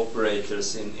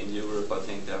operators in Europe. I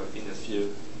think there have been a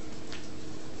few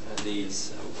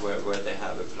deals where they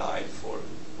have applied for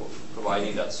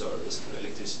providing that service to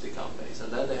electricity companies,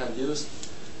 and then they have used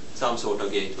some sort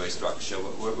of gateway structure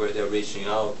where they're reaching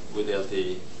out with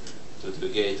LTE to the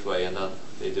gateway, and then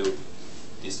they do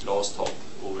this last hop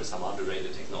over some other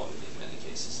radio technology in many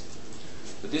cases.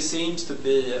 But this seems to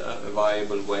be a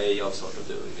viable way of sort of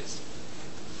doing this.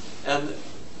 And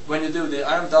when you do this,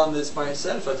 I have done this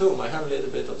myself at home. I have a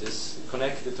little bit of this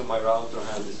connected to my router. I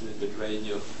have this little bit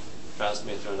radio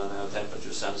transmitter, and then I have temperature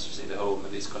sensors in the home,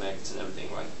 and this connects and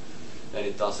everything, right? Then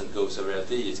it doesn't go over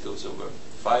LTE, it goes over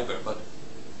fiber. But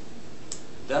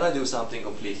then I do something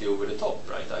completely over the top,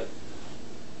 right?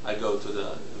 I go to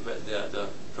the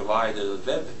provider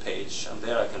web page, and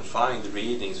there I can find the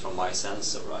readings from my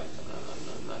sensor, right?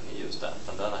 And I can use that.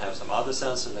 And then I have some other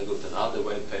sensor, and I go to another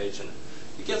web page, and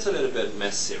it gets a little bit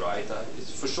messy, right?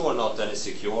 It's for sure not any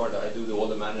secured. I do all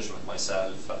the management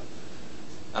myself.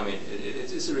 I mean,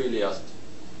 it is really just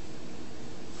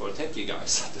for techie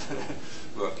guys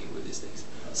working with these things.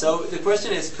 So the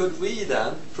question is, could we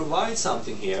then provide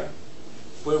something here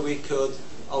where we could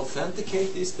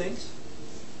authenticate these things?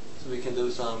 So we can do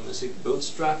some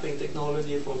bootstrapping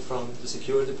technology from the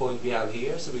security point we have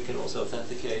here, so we can also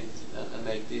authenticate and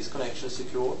make these connections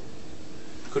secure.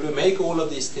 Could we make all of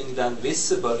these things then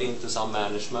visible into some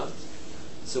management?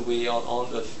 So we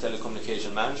on the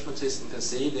telecommunication management system can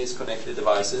see these connected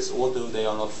devices, although they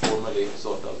are not formally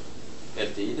sort of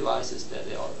LTE devices,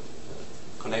 they are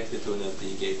connected to an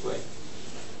LTE gateway.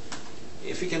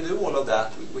 If we can do all of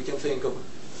that, we can think of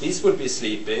these will be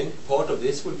sleeping, part of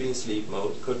this will be in sleep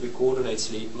mode. Could we coordinate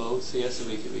sleep modes here so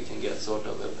we can get sort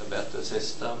of a better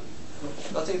system?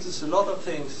 I think there's a lot of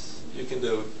things you can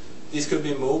do. This could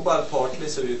be mobile partly,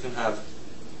 so you can have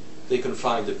They can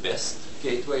find the best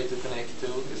gateway to connect to.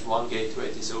 If one gateway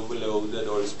is overloaded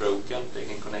or is broken, they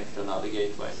can connect to another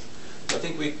gateway. So I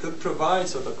think we could provide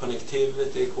sort of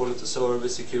connectivity, quality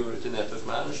service, security, network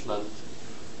management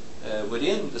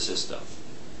within the system.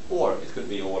 Or it could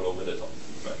be all over the top.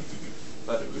 Right?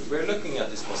 But we're looking at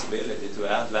this possibility to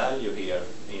add value here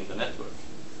in the network.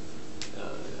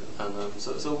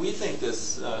 So we think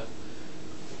this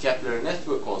capillary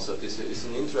network concept is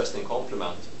an interesting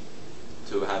complement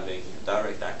to having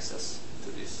direct access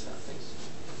to these things.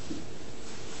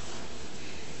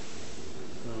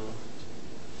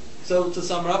 So to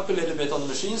sum up a little bit on the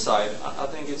machine side, I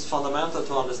think it's fundamental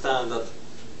to understand that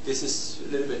this is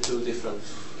a little bit two different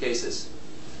cases.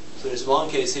 So there's one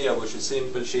case here which is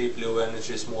simple, cheap, low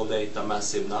energy, small data,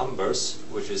 massive numbers,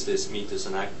 which is this meters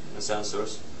and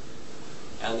sensors.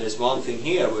 And there's one thing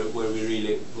here where we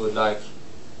really would like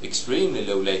extremely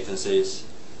low latencies,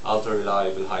 ultra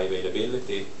reliable, high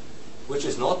availability, which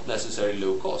is not necessarily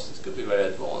low cost. It could be very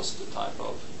advanced type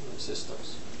of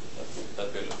systems that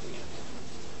we're looking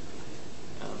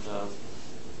at. And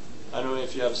I don't know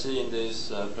if you have seen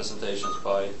these presentations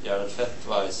by Gerhard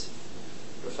Fettweis,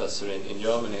 professor in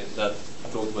Germany, that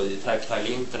talked about the tactile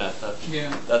internet.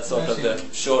 That's sort of the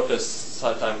shortest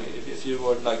time. If you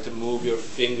would like to move your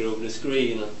finger over the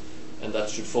screen, and that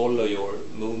should follow your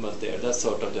movement there, that's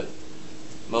sort of the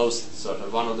most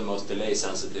one of the most delay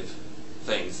sensitive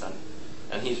things.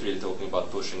 And he's really talking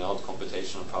about pushing out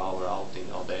computational power out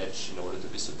on the edge in order to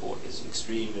be supported. It's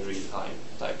extremely real-time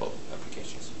type of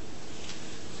applications.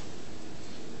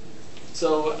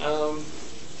 So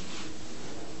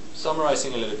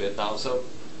summarizing a little bit now. So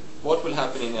what will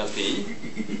happen in LTE?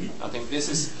 I think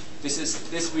this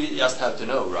we just have to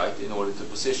know, right, in order to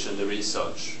position the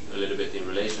research a little bit in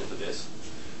relation to this.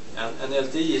 And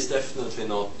LTE is definitely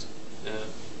not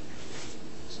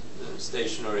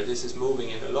stationary. This is moving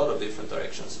in a lot of different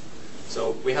directions.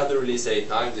 So we had the release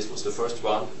 8.9, this was the first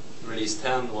one. Release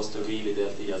 10 was the really the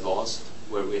LTE advanced,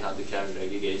 where we had the carrier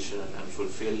aggregation and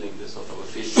fulfilling the sort of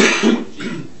official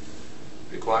 4G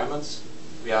requirements.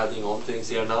 We're adding on things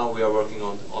here now. We are working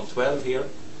on 12 here.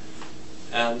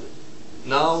 And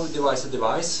now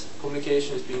device-to-device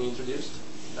communication is being introduced.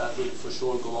 That will for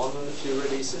sure go on in a few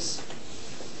releases.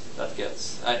 That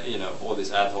gets, all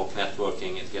this ad hoc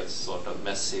networking, it gets sort of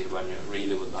messy when you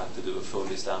really would like to do a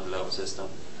fully standalone system.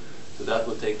 So that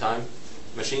will take time.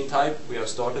 Machine type, we have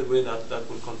started with, that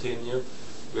will continue.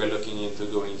 We are looking into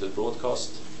going into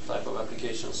broadcast type of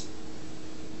applications.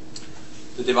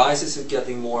 The devices are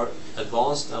getting more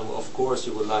advanced, and of course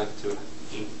you would like to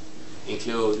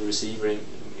include receiver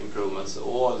improvements,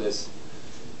 all this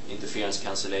interference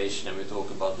cancellation, and we talk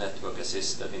about network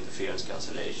assisted interference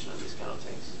cancellation and these kind of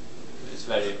things. It's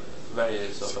very,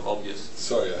 very sort of obvious.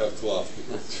 Sorry, I have to laugh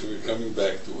because we're coming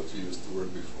back to what we used to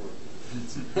work before.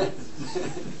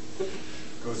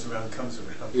 Goes around, comes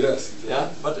around. Yes. Exactly. Yeah,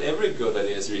 but every good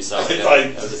idea is recycled.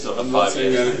 Every sort of I'm not 5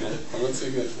 saying years. anything. I'm not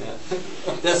saying anything.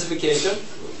 Yeah. Densification.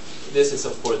 This has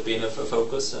of course been a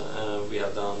focus. We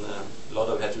have done a lot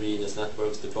of heterogeneous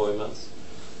networks deployments.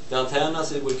 The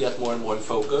antennas, it will get more and more in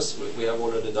focus. We have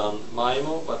already done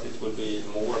MIMO, but it will be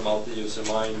more multi-user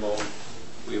MIMO.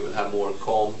 We will have more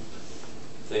COM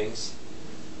things.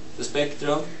 The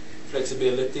spectrum,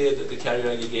 flexibility, the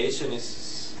carrier aggregation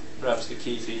is perhaps the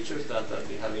key features that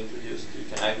we have introduced. You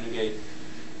can aggregate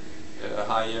a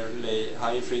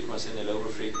higher frequency and a lower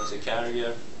frequency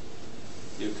carrier.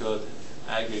 You could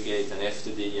aggregate an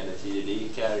FTD and a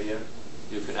TDD carrier.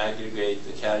 You can aggregate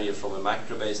the carrier from a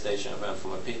macro base station and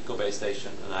from a pico base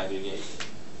station and aggregate.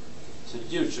 So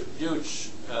huge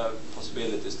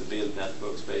possibilities to build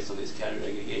networks based on this carrier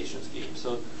aggregation scheme.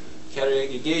 So carrier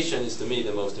aggregation is to me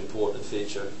the most important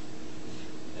feature.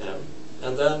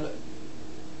 And then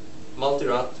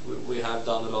multi-RAT, we have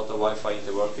done a lot of Wi-Fi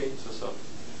interworking, so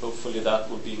hopefully that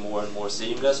will be more and more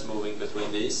seamless moving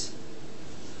between these.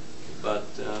 But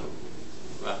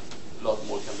well, a lot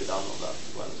more can be done on that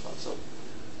as well.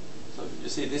 So you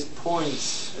see, this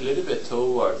points a little bit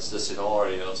towards the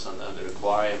scenarios and the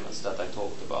requirements that I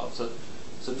talked about. So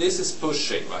this is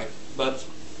pushing, right? But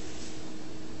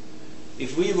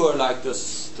if we were like to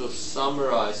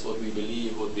summarize what we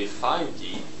believe would be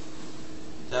 5G,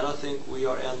 then I think we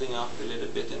are ending up a little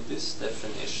bit in this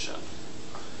definition.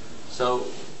 So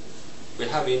we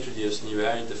have introduced new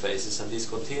air interfaces, and this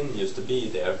continues to be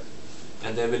there.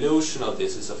 And the evolution of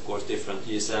this is of course different.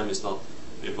 GSM is not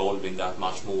evolving that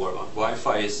much more.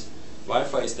 Wi-Fi is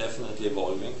definitely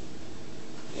evolving.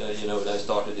 They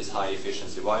started this high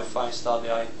efficiency Wi-Fi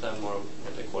study item, or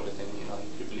what they call it in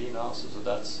IEEE now. So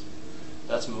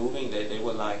that's moving. They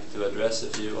would like to address a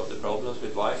few of the problems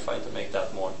with Wi-Fi to make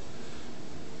that more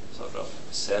sort of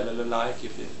cellular-like,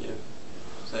 if you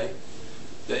say.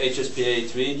 The HSPA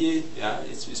 3G, yeah,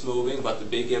 it's moving, but the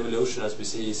big evolution, as we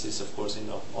see, is of course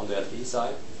on the LTE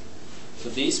side. So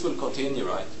these will continue,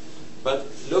 right? But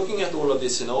looking at all of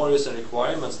these scenarios and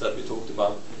requirements that we talked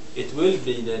about, it will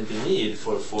be then the need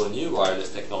for new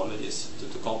wireless technologies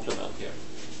to complement here.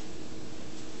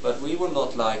 But we would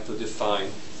not like to define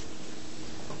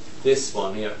this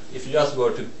one here. If you just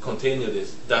were to continue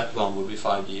this, that one would be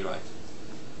 5G, right?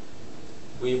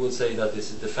 We would say that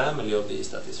this is the family of these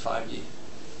that is 5G.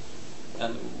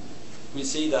 And we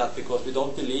see that because we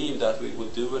don't believe that we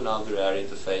would do another air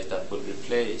interface that would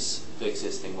replace the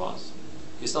existing ones.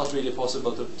 It's not really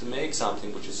possible to make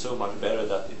something which is so much better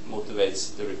that it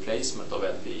motivates the replacement of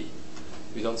LTE.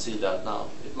 We don't see that now.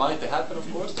 It might happen,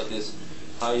 of course, that this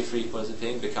high frequency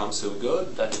thing becomes so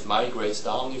good that it migrates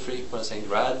down in frequency and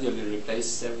gradually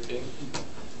replaces everything.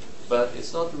 But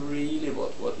it's not really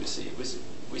what we see.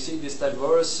 We see this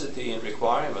diversity in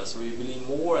requirements. We believe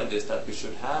more in this, that we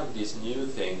should have these new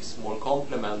things, more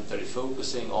complementary,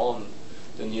 focusing on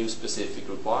the new specific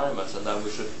requirements, and then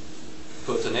we should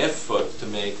put an effort to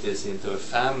make this into a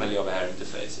family of air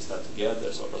interfaces that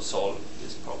together sort of solve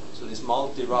this problem. So this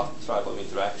multi-route type of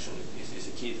interaction is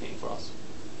a key thing for us.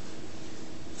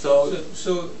 So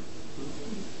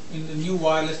in the new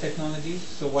wireless technologies,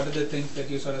 so what are the things that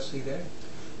you sort of see there?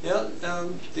 Yeah,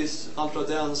 this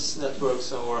ultra-dense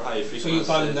networks or high frequency. So you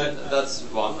call it that? That's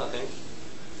one, I think.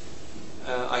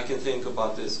 I can think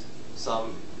about this,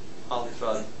 some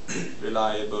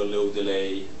ultra-reliable,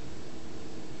 low-delay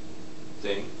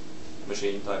thing,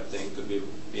 machine type thing could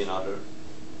be another.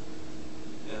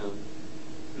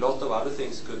 A lot of other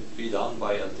things could be done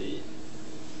by LTE.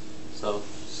 So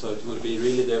it would be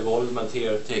really the involvement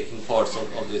here, taking parts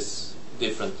of these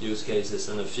different use cases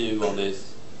and a few on this.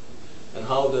 And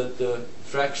how the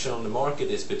fraction on the market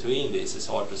is between these is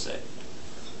hard to say.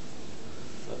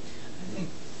 But I think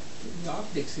the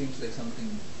optics seems like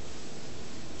something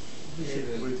we should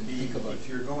It would be, think about. if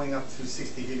you're going up to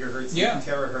 60 gigahertz, Yeah.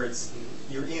 60 terahertz,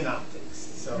 you're in optics.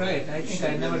 So Right, I you think should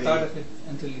I never really- thought of it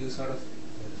until you sort of,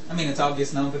 I mean it's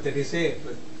obvious now that you say it,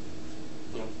 but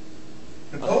yeah.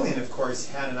 Napoleon, of course,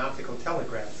 had an optical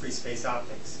telegraph, free space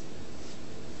optics.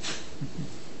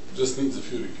 Just needs a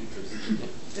few repeaters.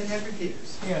 It had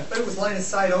repeaters. Yeah. But it was line of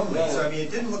sight only, Yeah. so I mean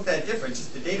it didn't look that different,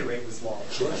 just the data rate was low.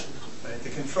 Sure. But the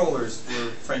controllers were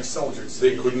French soldiers. So They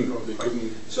didn't couldn't. go They quite-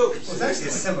 couldn't. so It was actually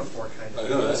a semaphore kind of. I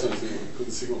know. That's what I'm saying. They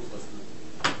couldn't signal fast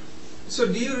enough. so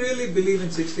do you really believe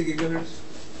in 60 gigahertz?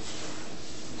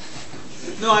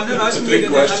 No, I'm not It's a asking big it.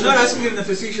 I'm question. not asking it in a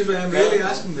facetious way. I'm really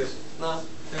asking this. No.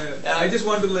 I just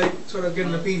want to like sort of get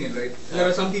an opinion, right? There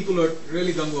are some people who are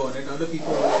really gung ho on it. Other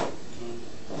people are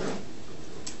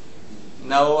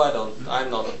No, I don't. I'm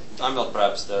not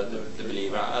perhaps the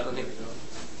believer. I don't think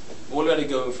already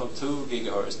going from 2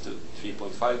 gigahertz to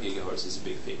 3.5 gigahertz is a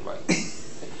big thing, right?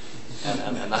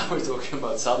 and now we're talking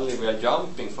about suddenly we are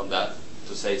jumping from that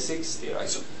to say 60, right?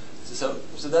 So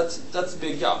that's a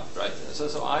big jump, right?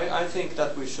 So I think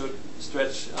that we should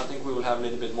stretch. I think we will have a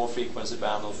little bit more frequency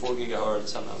band on 4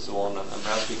 gigahertz and so on, and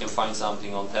perhaps we can find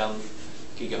something on 10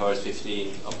 gigahertz,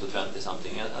 15 up to 20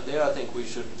 something. And there I think we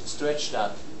should stretch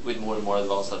that with more and more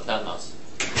advanced antennas.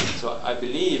 So I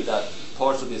believe that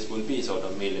parts of this will be sort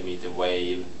of millimeter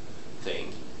wave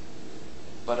thing.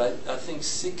 But I think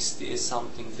 60 is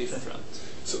something different.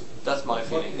 So That's my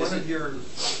feeling.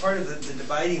 Part of the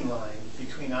dividing line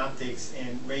between optics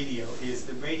and radio is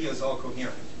the radio is all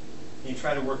coherent. You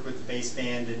try to work with the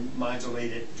baseband and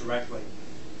modulate it directly.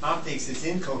 Optics is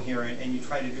incoherent, and you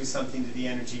try to do something to the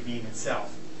energy beam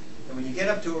itself. And when you get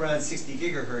up to around 60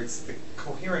 gigahertz, the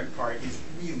coherent part is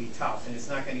really tough, and it's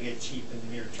not going to get cheap in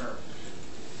the near term.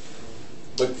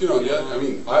 But you know, yeah, I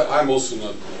mean, I'm also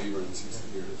not a believer in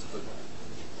 60 gigahertz,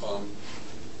 but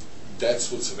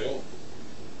that's what's available,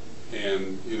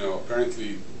 and you know,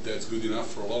 apparently that's good enough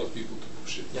for a lot of people to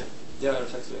push it. Yeah,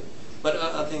 exactly. But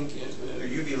I think There are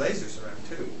UV lasers around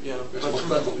too. yeah,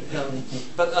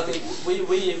 but I think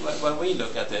when we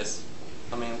look at this,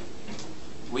 I mean,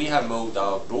 we have moved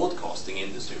our broadcasting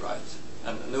industry, right?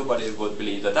 And nobody would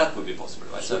believe that would be possible,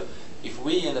 right? So if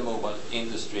we in the mobile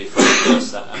industry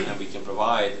focus and we can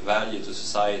provide value to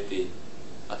society,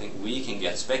 I think we can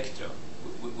get spectrum.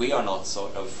 We are not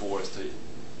sort of forced to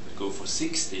go for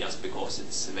 60 just because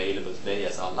it's available today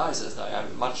as unlicensed.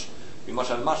 We must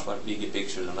have a much bigger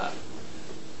picture than that.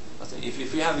 I think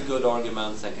if we have a good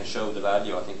argument and can show the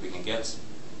value, I think we can get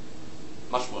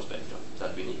much more spectrum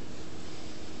that we need.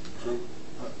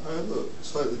 I have a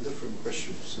slightly different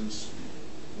question, since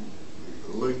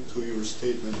linked to your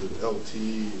statement that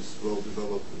LTE is well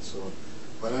developed and so on.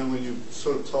 But then when you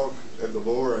sort of talk at the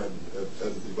lower end, at the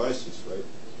devices, right,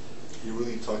 you're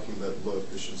really talking about low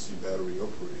efficiency battery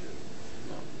operated.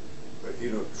 But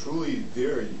you know, truly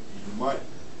there, you might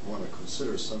want to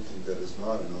consider something that is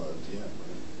not an LTM,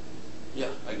 right? Yeah,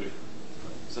 I agree.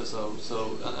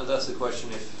 And that's the question,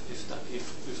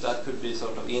 if that could be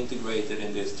sort of integrated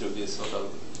in this through this sort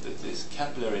of this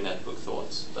capillary network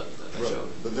thoughts that I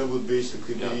showed. But that would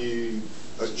basically be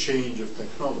a change of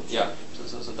technology. Yeah,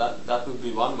 so that would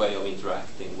be one way of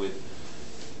interacting with,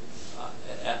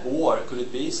 or could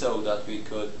it be so that we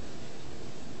could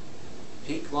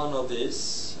pick one of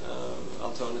these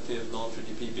alternative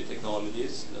non-3GPP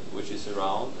technologies which is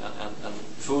around and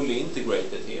fully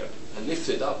integrate it here and lift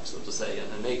it up, so to say,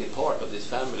 and make it part of this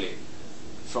family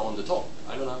from the top.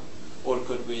 I don't know. Or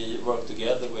could we work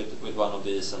together with one of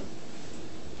these? And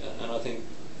I think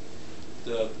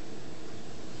the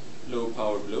low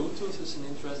power Bluetooth is an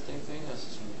interesting thing.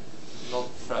 It's not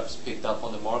perhaps picked up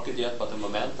on the market yet, but the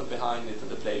momentum behind it and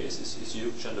the players is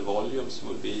huge, and the volumes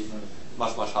will be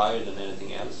much higher than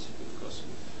anything else, because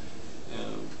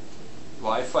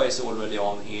Wi-Fi is already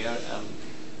on here, and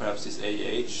perhaps this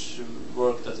AH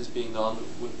work that is being done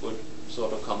would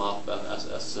sort of come up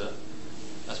as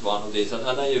one of these. And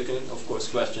then you can, of course,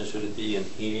 question, should it be in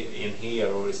here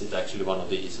or is it actually one of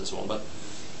these and so on. But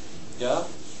yeah,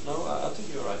 no, I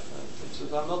think you're right. So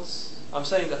I'm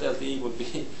saying that LTE would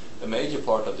be a major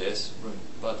part of this, right,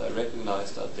 but I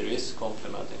recognize that there is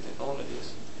complementing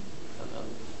technologies. And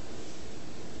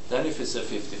then if it's a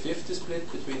 50-50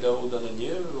 split between the old and the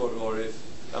new, or if,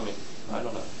 I mean, I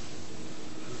don't know.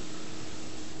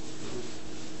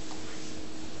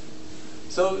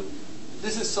 So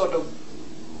this is sort of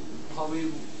how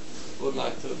we would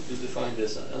like to define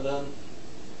this. And then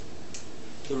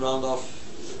to round off,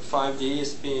 5G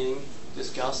is being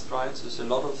discussed, right? So there's a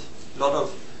lot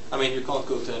of, I mean, you can't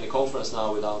go to any conference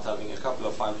now without having a couple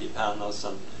of 5G panels,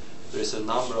 and there's a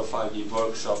number of 5G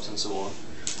workshops and so on.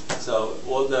 So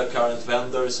all the current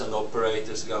vendors and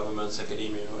operators, governments,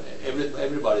 academia,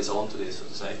 everybody's onto this, so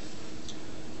to say.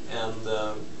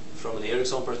 And from an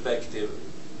Ericsson perspective,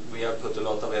 we have put a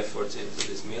lot of efforts into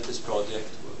this METIS project,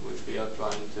 which we are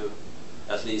trying to,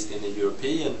 at least in the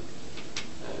European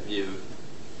view,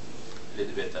 a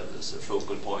little bit as a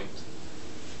focal point.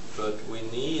 But we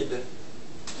need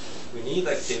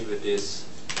activities,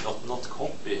 not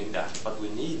copying that, but we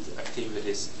need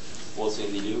activities also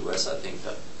in the US, I think,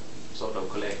 that sort of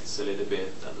collects a little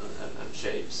bit and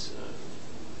shapes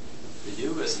the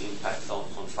US impact on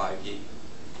 5G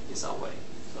in some way.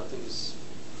 So I think it's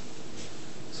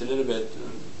a little bit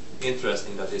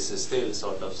interesting that this is still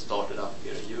sort of started up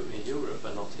here in Europe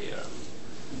and not here.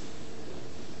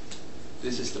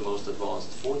 This is the most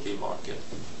advanced 4G market.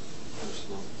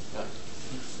 Yeah.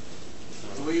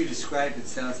 The way you described it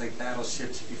sounds like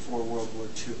battleships before World War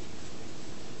II.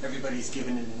 Everybody's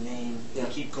given it a name, they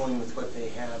keep going with what they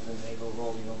have, and they go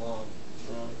rolling along.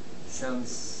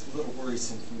 Sounds a little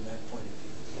worrisome from that point of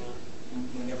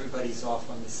view. When everybody's off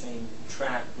on the same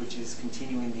track, which is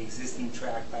continuing the existing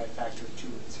track by a factor of 2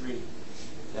 or 3,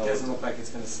 it doesn't look like it's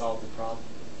going to solve the problem.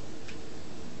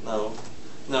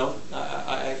 No,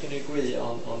 I can agree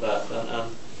on that.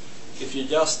 And if you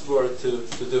just were to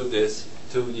do this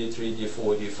 2G, 3G,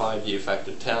 4G, 5G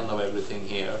factor 10 of everything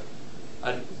here,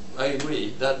 I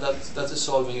agree that is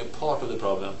solving a part of the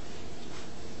problem.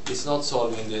 It's not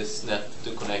solving this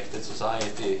the connected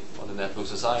society or the network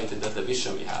society, that the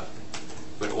vision we have,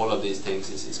 where all of these things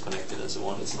is connected and so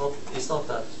on. It's not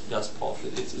that just partly.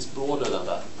 It's broader than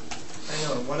that. I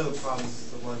know, and one of the problems,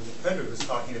 the one that Frederick was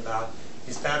talking about,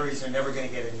 is batteries are never going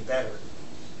to get any better.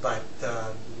 But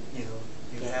you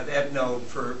have EBNO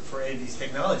for any of these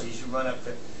technologies. You run up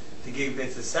to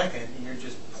gigabits a second, and you're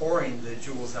just pouring the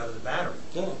joules out of the battery.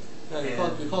 Yeah, you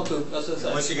can't do, as I said.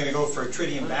 Unless you're going to go for a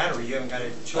tritium battery, you haven't got a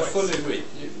choice. I fully agree.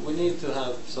 We need to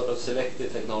have sort of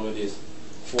selected technologies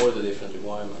for the different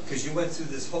requirements. Because you went through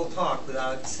this whole talk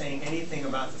without saying anything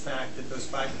about the fact that those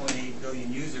 5.8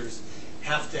 billion users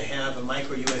have to have a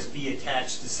micro USB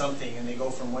attached to something, and they go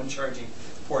from one charging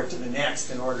port to the next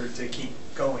in order to keep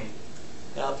going.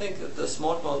 Yeah, I think that the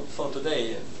smartphone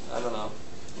today, I don't know,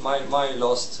 my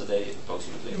lost today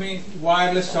approximately. You mean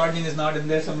wireless charging is not in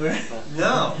there somewhere?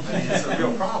 No, I mean, it's a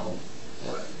real problem.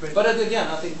 Yeah. But again,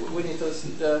 I think we need to,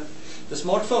 the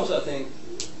smartphones, I think,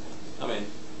 I mean,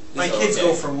 my kids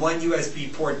go from one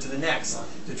USB port to the next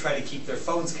to try to keep their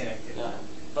phones connected. Yeah.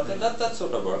 But that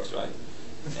sort of works, right?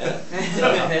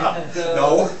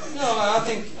 No. No, I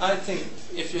think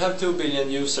if you have 2 billion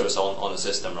users on a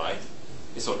system, right,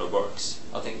 it sort of works.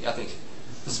 I think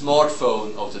the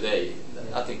smartphone of today,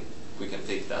 I think we can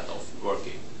take that off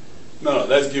working. No,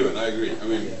 that's given. I agree. I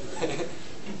mean,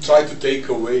 try to take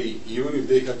away, even if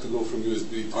they have to go from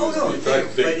USB to Oh, USB, no, try to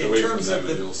but take in away terms from of them.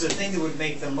 the, and you'll the see. thing that would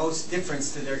make the most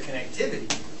difference to their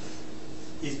connectivity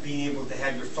is being able to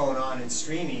have your phone on and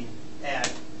streaming at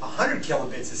 100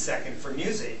 kilobits a second for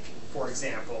music, for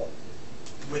example,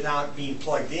 without being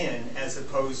plugged in, as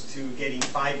opposed to getting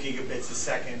 5 gigabits a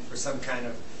second for some kind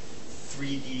of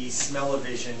 3D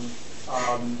smell-o-vision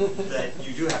that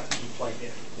you do have to be plugged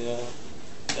in. Yeah,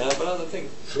 yeah, but I think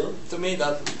Sure. to me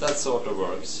that sort of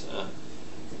works.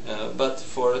 But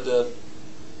for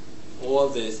all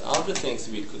these other things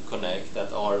we could connect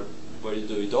that are where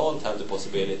you don't have the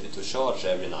possibility to charge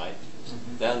every night,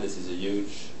 then this is a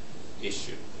huge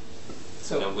issue.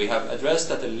 So And we have addressed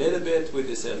that a little bit with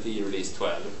this LTE release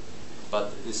 12,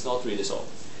 but it's not really solved.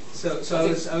 So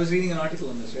I was reading an article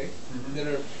on this, right? Mhm.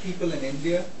 There are people in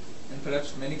India and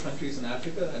perhaps many countries in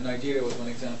Africa, and Nigeria was one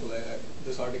example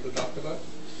this article talked about,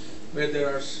 where there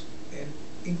are an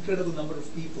incredible number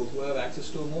of people who have access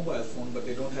to a mobile phone, but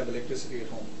they don't have electricity at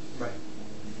home. Right.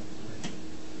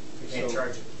 They can't So-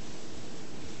 charge it.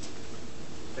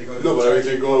 They go to No, the but I mean,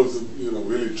 charging they go post. to,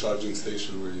 really charging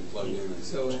station where you plug in. And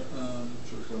So So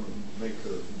it's going to make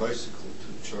a bicycle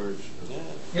to charge. Yeah.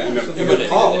 yeah, In so a- there in are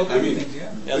Nepal, all I kinds of mean, things,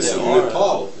 yeah. Yeah, listen, they in are.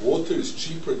 Nepal, water is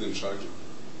cheaper than charging.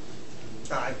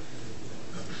 I- Right?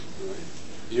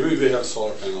 Even if they have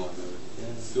solar panel and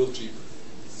everything, it's still cheaper.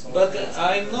 But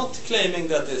I'm not claiming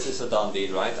that this is a done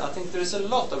deal, right? I think there is a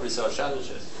lot of research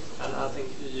challenges, and I think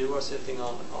you are sitting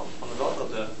on a lot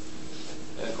of the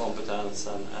competence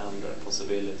and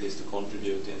possibilities to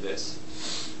contribute in this.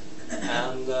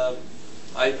 And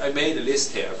I made a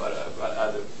list here, but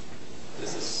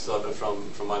this is sort of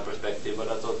from my perspective. But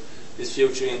I thought this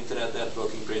future internet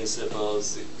networking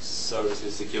principles,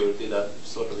 services, security, that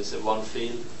sort of is a one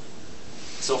field.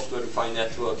 Software-defined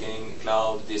networking,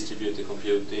 cloud, distributed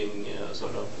computing,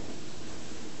 sort of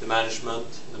the management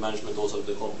also of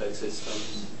the complex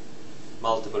systems,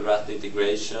 multiple RAT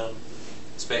integration,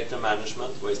 spectrum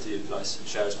management, ways to utilize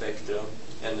shared spectrum,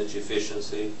 energy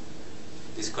efficiency,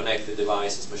 disconnected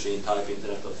devices, machine type,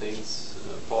 Internet of Things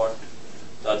part,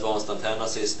 the advanced antenna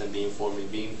system,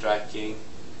 beamforming, beam tracking,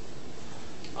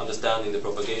 understanding the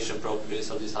propagation properties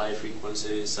of these high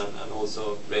frequencies, and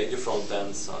also radio front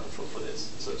ends for this.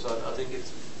 So I think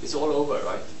it's all over,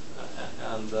 right?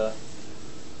 And yeah,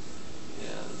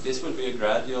 this will be a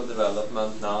gradual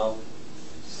development now,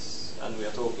 and we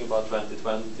are talking about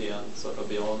 2020 and sort of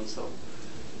beyond. So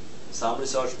some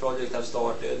research projects have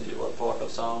started. You are part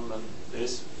of some, and there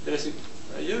is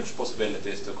a huge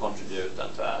possibilities to contribute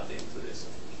and to add into this.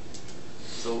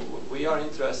 So we are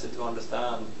interested to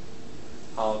understand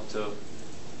how to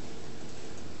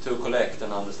collect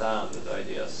and understand the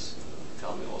ideas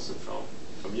coming also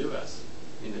from US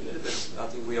in a little bit. I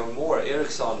think we are more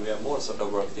Ericsson. We are more sort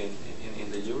of worked in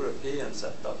the European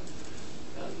setup,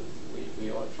 and we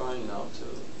are trying now to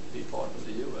be part of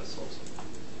the US also.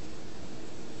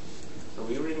 So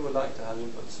we really would like to have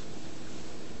inputs.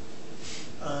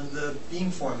 The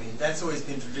beamforming, that's always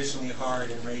been traditionally hard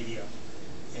in radio,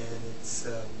 and it's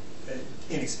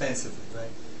inexpensively, right?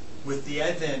 With the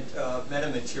advent of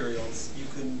metamaterials, you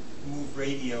can move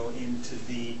radio into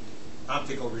the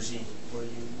optical regime, where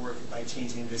you work by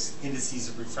changing indices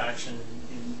of refraction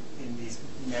in these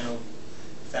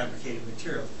nano-fabricated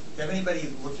materials. Do you have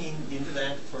anybody looking into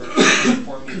that for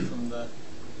beamforming from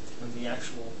the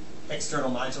actual external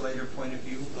modulator point of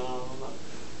view?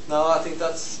 No, I think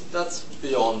that's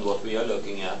beyond what we are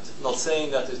looking at. Not saying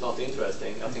that it's not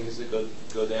interesting. I think it's a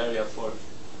good area for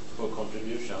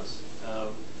contributions.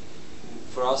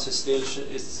 For us,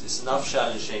 it's enough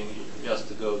challenging just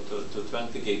to go to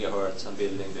 20 gigahertz and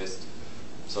building this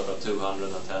sort of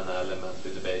 210 element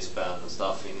with the baseband and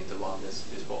stuff into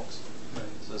this box.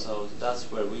 Right. So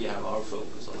that's where we have our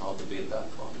focus on how to build that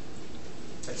one.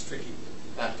 That's tricky.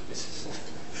 Yeah,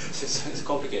 it's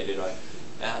complicated, right?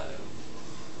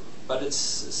 But it's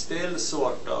still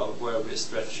sort of where we're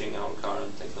stretching our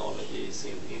current technologies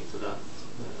into that.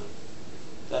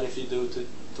 Then if you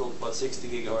talk about 60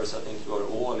 gigahertz, I think you are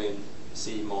all in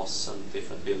CMOS and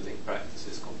different building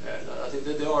practices compared. I think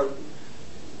that there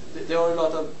are a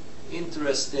lot of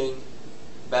interesting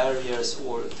barriers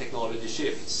or technology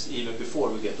shifts even before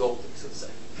we get to optics, let's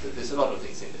say. There's a lot of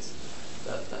things in this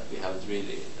that we haven't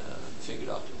really figured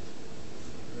out yet.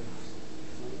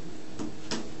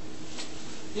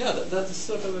 Yeah, that is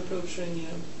sort of approaching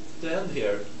the end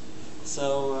here.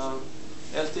 So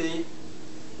LTE,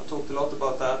 I talked a lot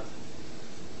about that.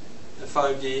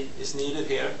 5G is needed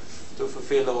here to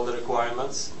fulfill all the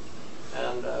requirements,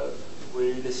 and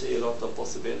we really see a lot of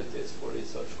possibilities for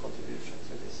research contributions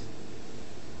in this.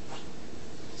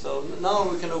 So now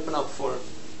we can open up for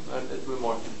a little bit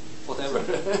more, whatever.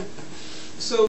 So